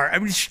Farr, I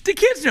mean, the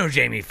kids know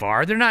Jamie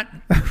Farr. They don't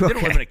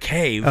live in a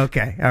cave.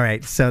 Okay, all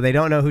right. So they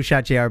don't know who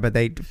shot JR, but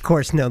they, of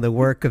course, know the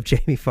work of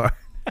Jamie Farr.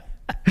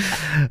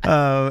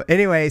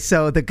 Anyway,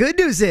 so the good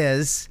news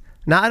is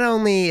not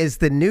only is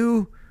the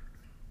new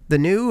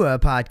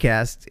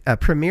podcast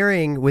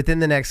premiering within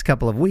the next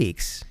couple of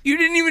weeks. You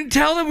didn't even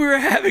tell them we were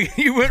having.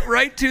 You went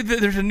right to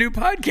there's a new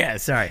podcast.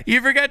 Sorry. You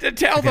forgot to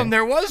tell them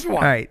there was one.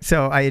 All right,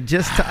 so I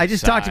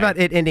just talked about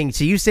it ending.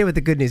 So you say what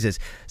the good news is.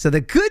 So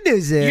the good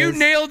news is You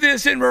nailed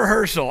this in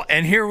rehearsal,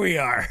 and here we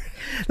are.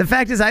 the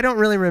fact is I don't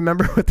really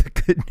remember what the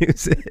good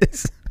news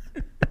is.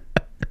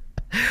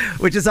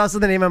 Which is also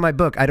the name of my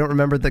book. I don't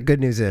remember what the good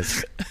news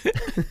is.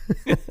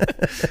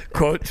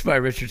 Quotes by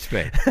Richard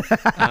Speight.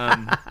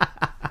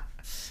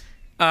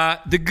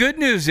 The good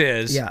news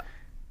is,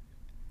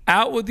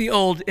 out with the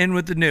old, in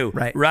with the new.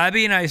 Right.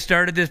 Robbie and I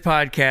started this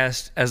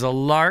podcast as a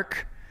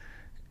lark,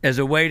 as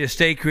a way to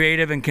stay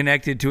creative and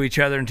connected to each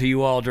other and to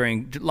you all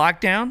during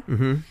lockdown.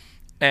 Mm-hmm.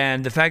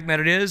 And the fact that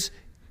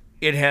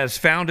it has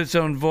found its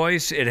own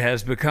voice, it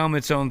has become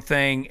its own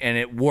thing, and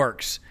it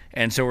works.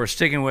 And so we're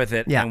sticking with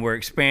it, Yeah. and we're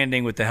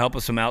expanding with the help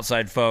of some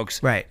outside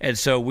folks. Right. And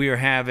so we are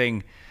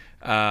having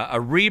a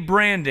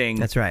rebranding.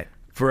 That's right.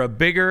 For a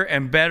bigger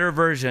and better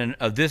version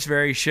of this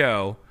very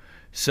show.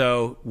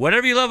 So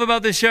whatever you love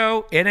about this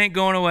show, it ain't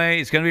going away.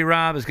 It's going to be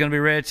Rob. It's going to be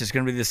Rich. It's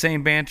going to be the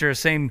same banter,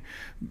 same,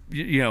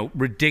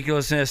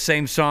 ridiculousness,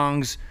 same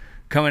songs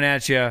coming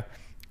at you.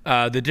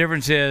 The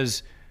difference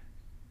is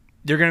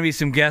there are going to be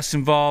some guests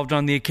involved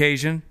on the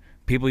occasion,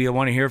 people you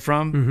want to hear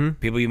from,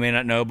 people you may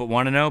not know but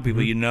want to know,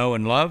 people you know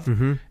and love,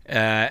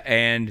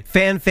 and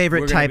Fan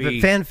favorite We're gonna type of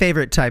people. fan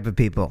favorite type of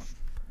people.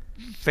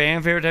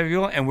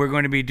 And we're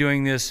going to be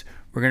doing this.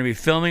 We're going to be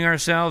filming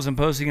ourselves and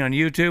posting it on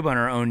YouTube, on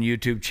our own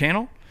YouTube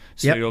channel.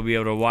 So Yep. you'll be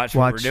able to watch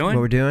what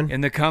we're doing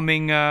in the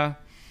coming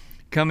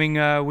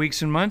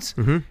weeks and months.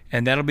 Mm-hmm.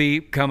 And that'll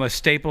become a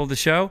staple of the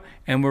show.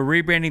 And we're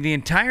rebranding the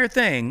entire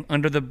thing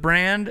under the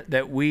brand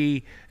that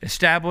we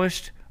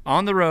established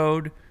on the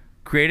road,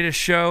 created a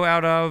show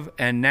out of,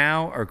 and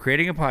now are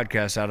creating a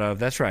podcast out of.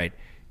 That's right.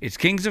 It's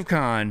Kings of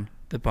Con,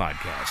 the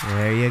podcast.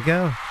 There you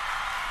go.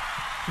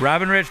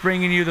 Rob and Rich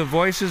bringing you the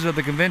voices of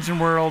the convention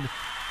world,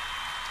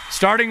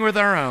 starting with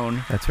our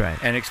own. That's right.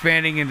 And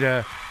expanding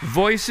into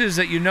voices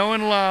that you know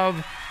and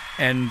love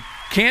and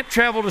can't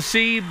travel to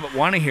see but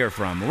want to hear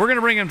from. We're going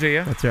to bring them to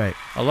you. That's right.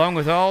 Along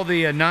with all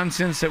the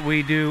nonsense that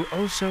we do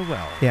oh so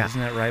well. Yeah.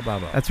 Isn't that right,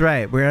 Bobo? That's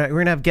right. We're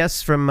going to have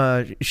guests from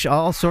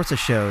all sorts of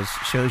shows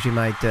you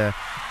might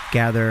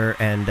gather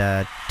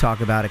and talk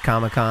about at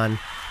Comic-Con,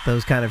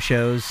 those kind of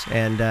shows.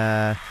 And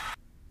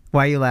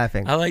why are you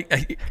laughing? I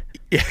like...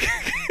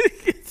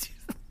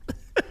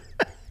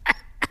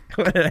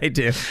 What did I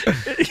do?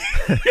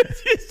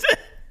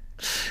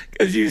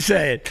 Because you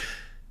said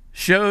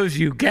shows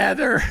you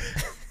gather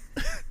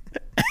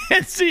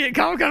and see at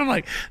Comic-Con. I'm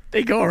like,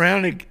 they go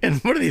around and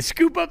what do they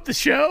scoop up the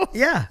show?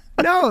 Yeah.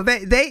 No,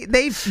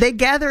 they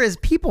gather as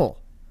people.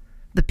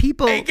 The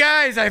people. Hey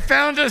guys, I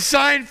found a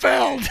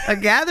Seinfeld. A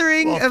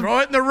gathering Well, of throw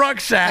it in the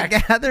rucksack. a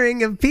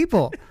gathering of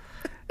people.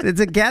 It's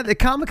a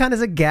Comic-Con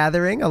is a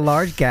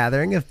large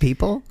gathering of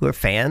people who are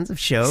fans of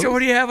shows. So what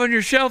do you have on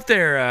your shelf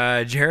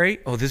there, Jerry?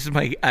 Oh, this is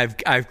my.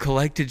 I've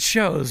collected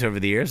shows over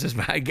the years. This is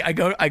my, I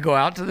go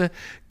out to the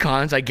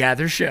cons. I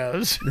gather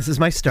shows. This is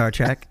my Star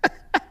Trek.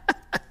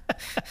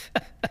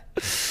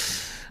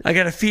 I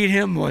got to feed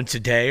him once a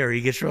day, or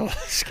he gets real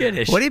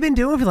skittish. What have you been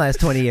doing for the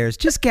last 20 years?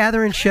 Just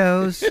gathering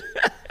shows.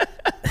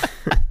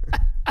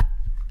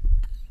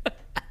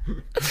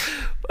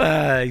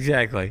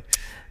 Exactly.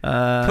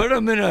 Put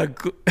them in a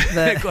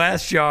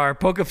glass jar,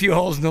 poke a few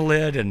holes in the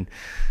lid, and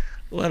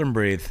let them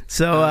breathe.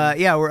 So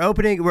yeah, we're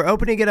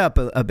opening it up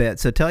a bit.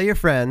 So tell your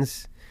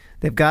friends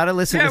They've got to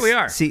listen. Yeah, to, we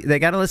are. They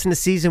got to listen to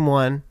season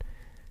 1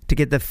 to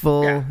get the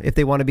full. Yeah. If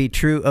they want to be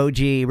true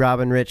OG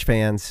Robin Rich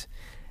fans,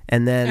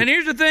 and then. And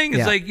here's the thing: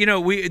 it's like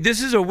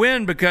this is a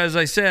win because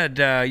I said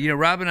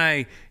Rob and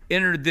I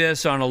entered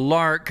this on a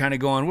lark, kind of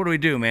going, what do we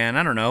do, man?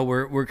 I don't know.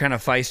 We're kind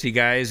of feisty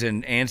guys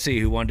and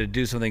antsy who wanted to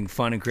do something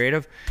fun and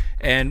creative,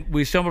 and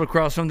we stumbled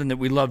across something that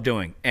we love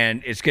doing,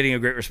 and it's getting a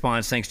great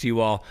response thanks to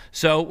you all.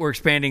 So we're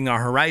expanding our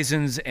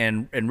horizons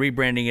and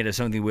rebranding it as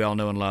something we all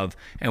know and love,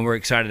 and we're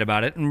excited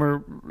about it. And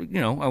we're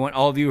I want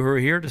all of you who are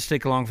here to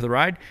stick along for the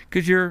ride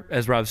because you're,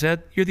 as Rob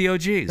said, you're the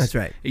OGs. That's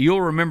right.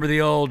 You'll remember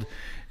the old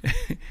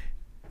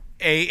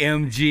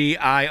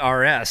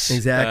AMGIRS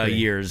Exactly.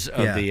 years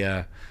of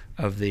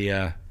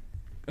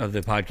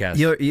the podcast.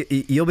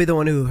 You'll be the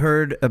one who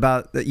heard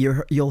about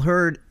You'll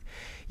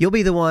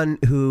be the one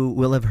who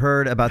will have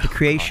heard about the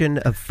creation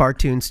of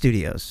Fartoon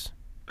Studios,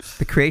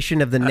 the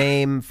creation of the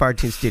name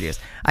Fartoon Studios.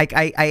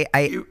 I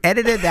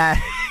edited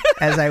that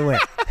as I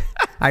went.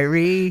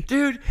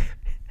 Dude,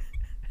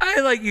 I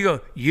like you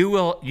go. You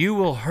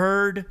will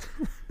herd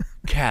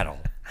cattle.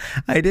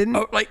 I didn't.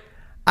 Oh, like.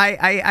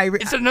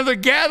 It's another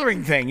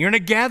gathering thing. You're in a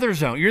gather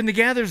zone. You're in the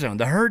gather zone.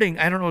 The herding.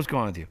 I don't know what's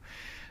going on with you.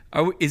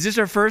 Is this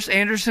our first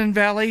Anderson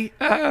Valley?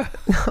 No,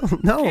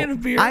 can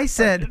of beer? I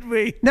said Did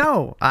we?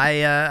 no. I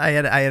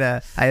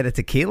had a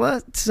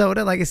tequila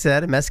soda, like I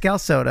said, a mezcal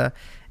soda,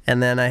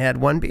 and then I had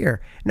one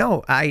beer.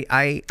 No,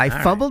 I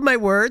fumbled my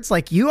words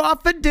like you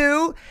often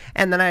do,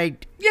 and then I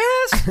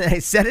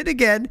said it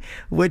again,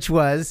 which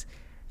was,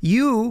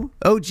 you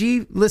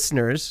OG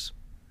listeners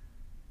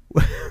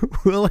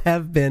will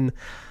have been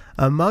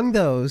among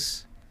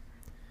those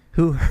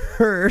who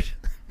heard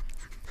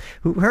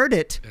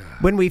it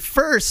when we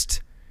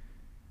first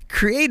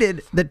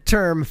created the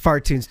term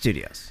Fartoon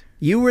Studios.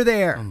 You were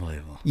there.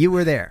 Unbelievable. You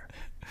were there.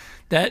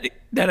 That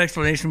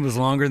explanation was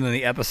longer than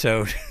the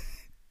episode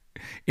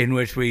in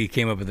which we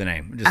came up with the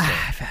name. Just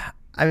saying.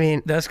 I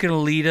mean, That's going to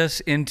lead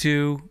us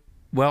into,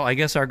 well, I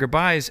guess our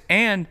goodbyes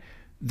and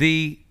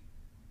the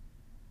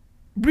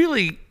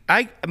really.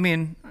 I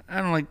mean,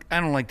 I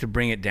don't like to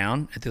bring it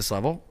down at this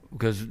level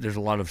because there's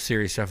a lot of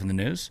serious stuff in the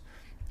news.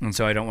 And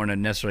so I don't want to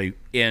necessarily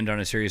end on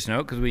a serious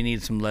note because we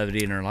need some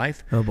levity in our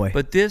life. Oh, boy.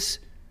 But this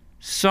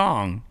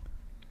song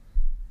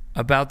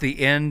about the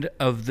end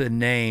of the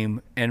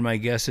name, and my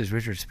guess is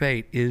Richard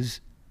Speight,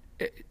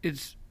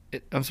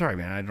 I'm sorry,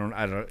 man.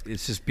 I don't,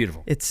 it's just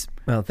beautiful.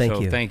 Thank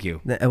you. Thank you.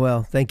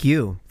 Well, thank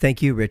you.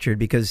 Thank you, Richard,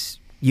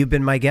 because you've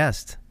been my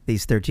guest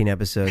these 13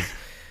 episodes.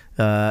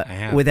 I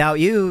have.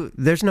 Without you,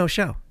 there's no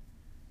show.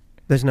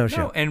 There's no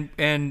show.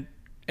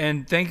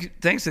 And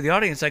thanks to the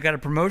audience, I got a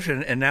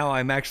promotion, and now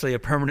I'm actually a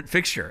permanent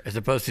fixture as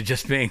opposed to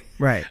just being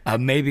Right.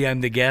 Maybe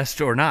I'm the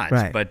guest or not,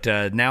 Right. But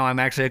now I'm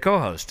actually a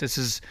co-host. This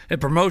is a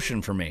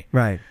promotion for me.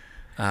 Right.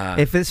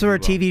 If this were a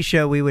TV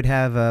show, we would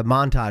have a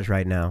montage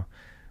right now.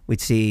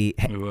 We'd see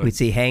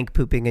Hank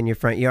pooping in your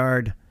front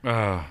yard.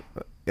 We'd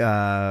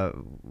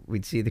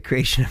see the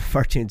creation of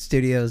Fartoon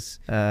Studios.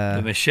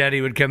 The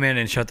machete would come in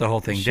and shut the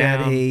whole thing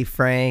Machete, down.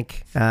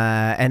 Frank,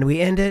 and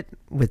we end it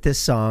with this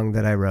song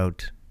that I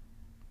wrote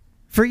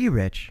for you,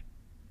 Rich,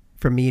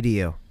 from me to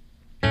you.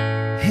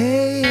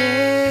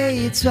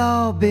 Hey, it's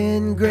all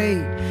been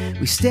great.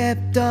 We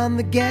stepped on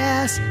the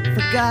gas,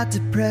 forgot to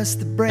press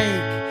the brake.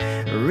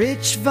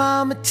 Rich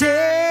vomited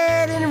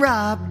and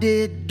Rob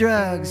did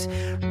drugs.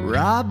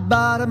 Rob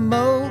bought a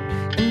moat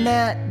and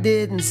that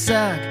didn't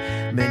suck.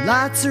 Made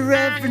lots of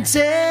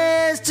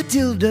references to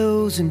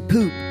dildos and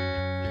poop.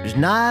 There's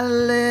not a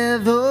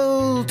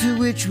level to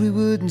which we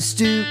wouldn't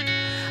stoop.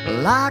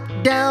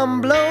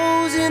 Lockdown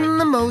blows in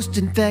the most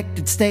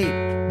infected state,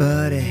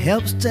 but it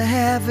helps to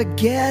have a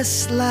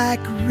guest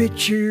like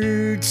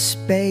Richard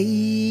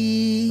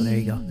Speight. Well, there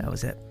you go. That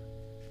was it.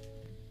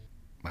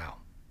 Wow.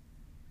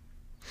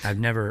 I've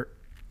never.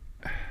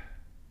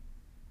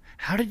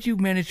 How did you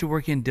manage to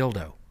work in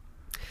dildo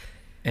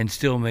and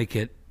still make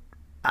it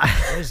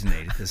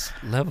resonate at this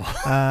level?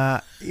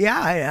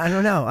 Yeah, I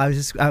don't know. I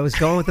was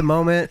going with the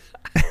moment,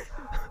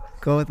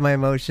 going with my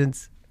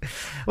emotions.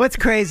 What's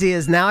crazy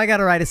is now I got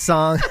to write a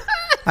song.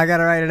 I got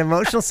to write an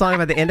emotional song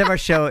about the end of our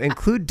show,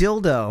 include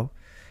dildo,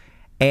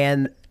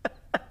 and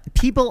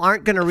people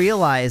aren't going to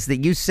realize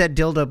that you said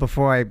dildo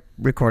before I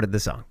recorded the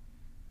song.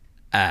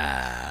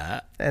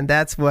 And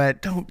that's where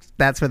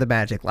the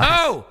magic lies.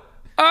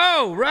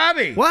 Oh,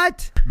 Robbie.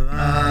 What? Machete.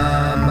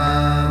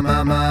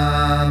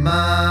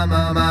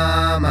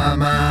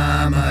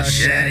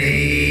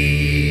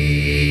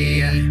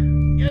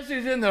 Guess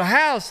who's in the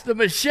house? The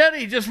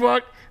machete just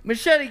walked.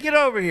 Machete, get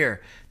over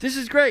here. This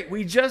is great.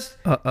 We just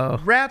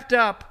wrapped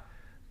up,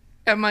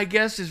 and my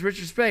guest is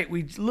Richard Speight.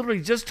 We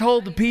literally just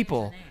told the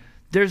people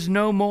there's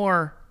no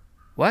more.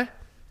 What? I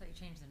thought you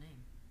changed the name.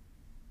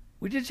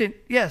 We did change.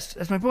 Yes,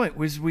 that's my point.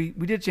 We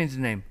did change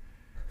the name.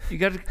 We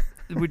did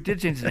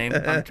change the name.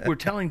 We're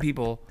telling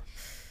people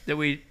that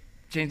we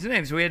changed the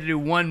name, so we had to do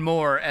one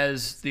more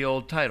as the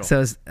old title.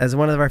 So as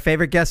one of our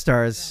favorite guest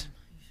stars,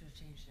 You should have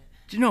changed it.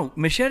 Do you know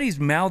Machete's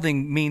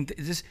mouthing mean?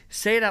 Just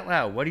say it out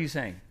loud. What are you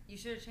saying? You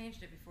should have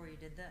changed it before you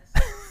did this.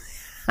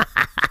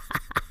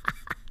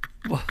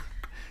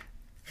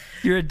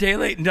 You're a day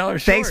late and dollar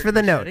short. Thanks for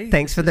the note. Machete.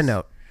 Thanks for the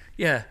note.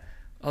 Yeah,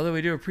 although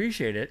we do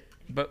appreciate it,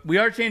 but we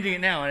are changing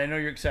it now, and I know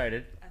you're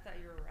excited. I thought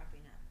you were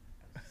wrapping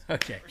up.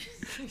 Okay.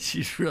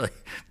 She's really,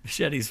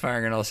 Machete's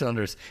firing on all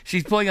cylinders.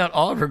 She's pulling out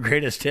all of her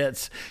greatest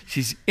hits.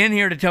 She's in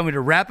here to tell me to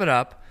wrap it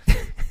up.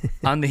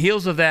 On the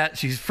heels of that,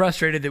 she's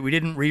frustrated that we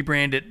didn't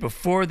rebrand it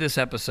before this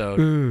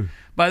episode.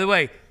 By the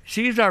way,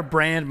 she's our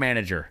brand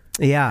manager.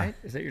 Yeah. Right?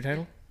 Is that your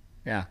title?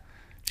 Yeah.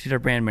 She's our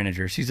brand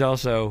manager. She's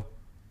also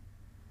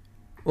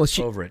Well,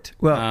 she over it.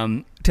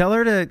 Well, tell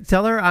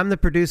her I'm the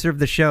producer of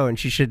the show, and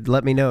she should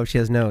let me know if she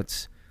has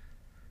notes.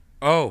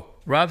 Oh,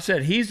 Rob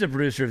said he's the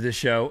producer of this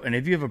show, and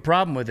if you have a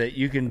problem with it,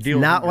 you can deal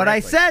with it. Not what I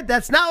directly. said.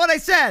 That's not what I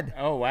said.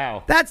 Oh,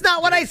 wow. That's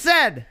not what I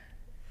said.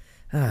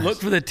 Look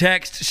for the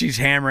text she's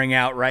hammering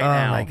out right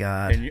now. Oh, my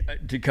God.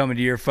 And to come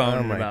into your phone Oh,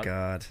 in my about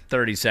God.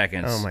 30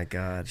 seconds. Oh, my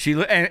God.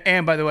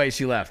 And by the way,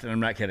 she left, and I'm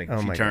not kidding. Oh,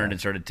 She my turned God. and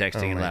started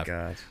texting Oh, and my left.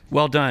 God.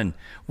 Well done.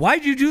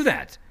 Why'd you do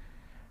that?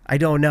 I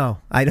don't know.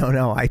 I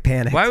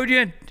panicked. Why would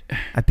you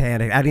I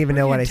panicked. I didn't even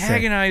know what I said.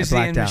 antagonize I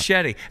the blacked out.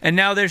 Machete? And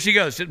now there she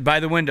goes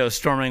by the window,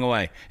 storming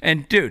away.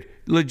 And dude,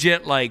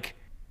 legit, like,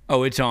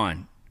 oh, it's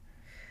on.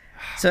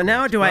 So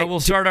now We'll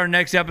start our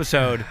next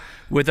episode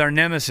with our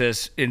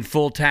nemesis in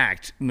full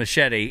tact,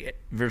 Machete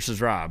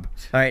versus Rob.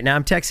 All right, now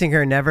I'm texting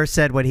her. Never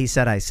said what he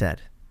said I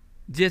said.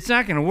 It's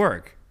not going to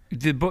work.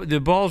 The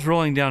ball's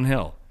rolling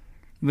downhill.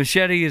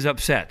 Machete is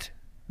upset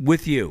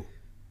with you.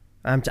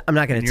 I'm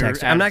not going And to your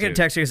text her. I'm not going attitude.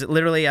 to text her because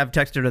literally I've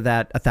texted her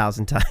that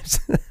 1,000 times.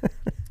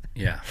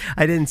 Yeah.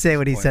 I didn't say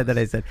what he said that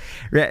I said.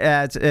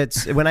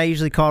 It's when I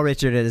usually call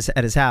Richard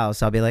at his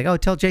house, I'll be like, "Oh,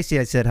 tell JC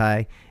I said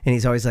hi," and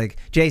he's always like,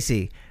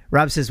 "JC."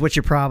 Rob says, "What's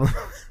your problem?"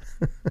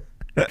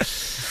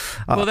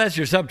 Well, that's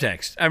your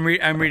subtext. I'm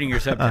reading your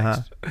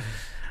subtext.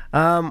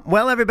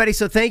 Well, everybody,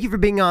 so thank you for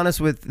being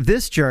honest with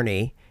this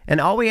journey. And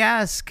all we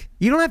ask,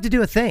 you don't have to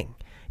do a thing.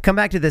 Come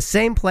back to the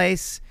same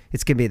place.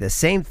 It's going to be the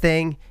same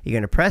thing. You're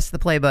going to press the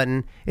play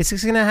button. It's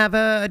just going to have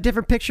a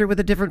different picture with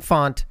a different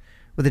font,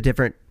 with a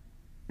different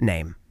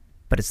name.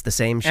 But it's the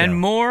same show. And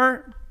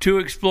more to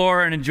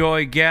explore and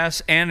enjoy,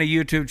 guests, and a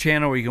YouTube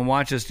channel where you can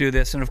watch us do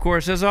this. And of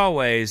course, as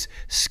always,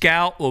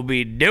 Scout will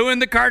be doing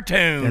the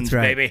cartoons, That's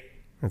right. baby.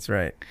 That's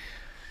right.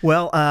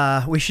 Well,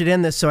 we should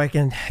end this so I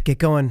can get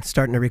going,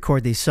 starting to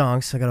record these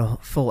songs. I got a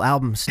full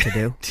albums to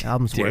do.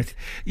 Albums Dude, worth.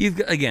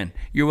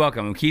 You're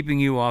welcome. I'm keeping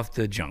you off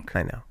the junk.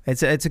 I know.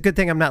 It's a good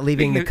thing I'm not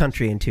leaving Speaking the of-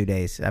 country in 2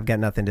 days. I've got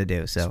nothing to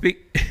do. So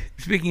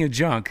Speaking of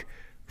junk,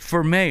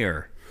 for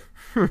mayor,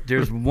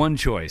 there's one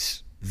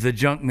choice: the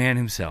junk man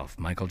himself,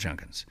 Michael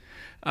Junkins.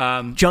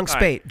 Junk all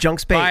Spate, right. Junk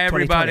Spate, Bye,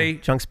 2020. everybody.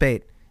 Junk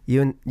Spate.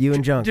 You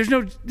and Junk.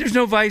 There's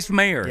no vice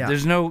mayor. Yeah.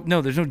 There's no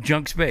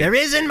junk space. There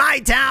is in my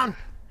town.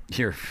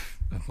 You're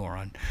a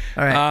moron.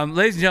 All right.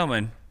 Ladies and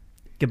gentlemen,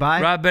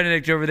 Goodbye. Rob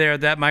Benedict over there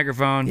at that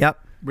microphone. Yep.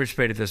 Rich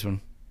Spade at this one.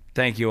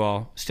 Thank you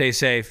all. Stay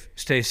safe.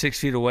 Stay 6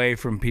 feet away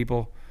from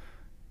people.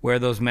 Wear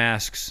those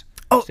masks.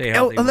 Stay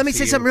healthy. let We'll me see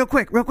say you. something real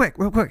quick.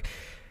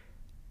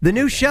 The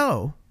new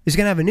show is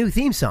going to have a new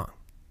theme song.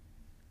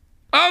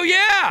 Oh,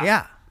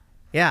 yeah.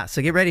 Yeah.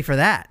 So get ready for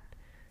that.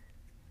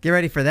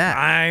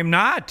 I'm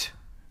not.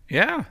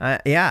 Yeah.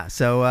 Yeah.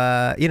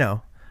 So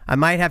I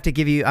might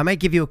give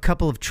you a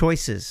couple of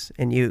choices,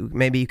 and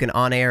maybe you can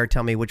on air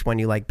tell me which one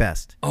you like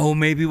best. Oh,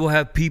 maybe we'll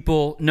have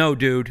people. No,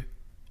 dude.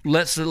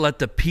 Let's let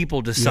the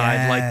people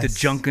decide, like the Yes.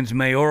 Junkins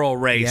mayoral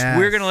race. Yes.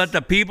 We're going to let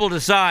the people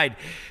decide.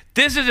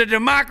 This is a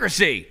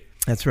democracy.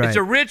 That's right. It's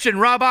a Rich and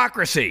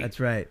Robocracy.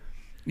 That's right.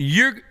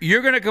 You're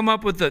going to come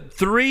up with the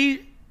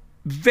 3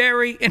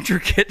 very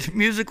intricate,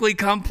 musically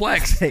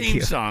complex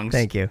theme songs.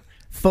 Thank you.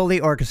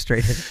 Fully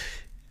orchestrated.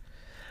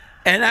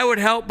 And I would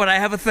help, but I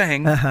have a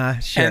thing.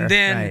 Sure. And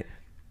then, right.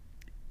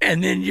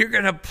 and then you're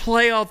going to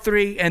play all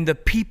 3, and the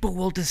people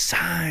will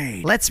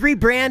decide. Let's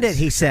rebrand it,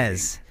 he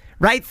says.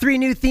 Write 3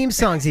 new theme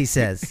songs, he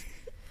says.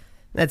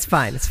 That's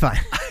fine. It's fine.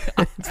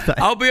 It's fine.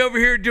 I'll be over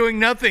here doing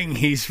nothing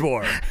he's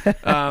for. All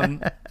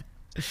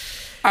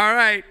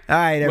right. All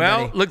right, everybody.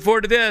 Well, look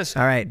forward to this.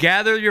 All right.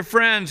 Gather your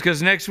friends,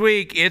 because next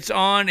week it's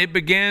on. It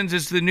begins.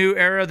 It's the new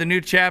era, the new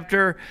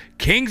chapter.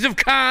 Kings of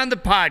Con, the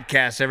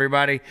podcast,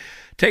 everybody.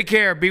 Take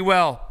care. Be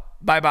well.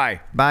 Bye-bye.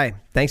 Bye.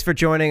 Thanks for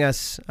joining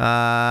us.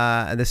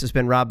 This has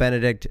been Rob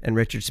Benedict and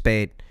Richard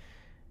Spade.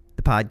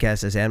 The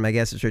podcast is, and my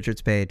guest is Richard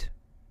Spade.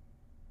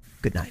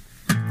 Good night.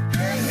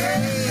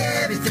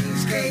 Hey,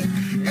 everything's great.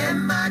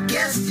 And my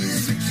guest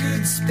is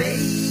Richard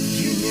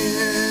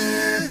Spade.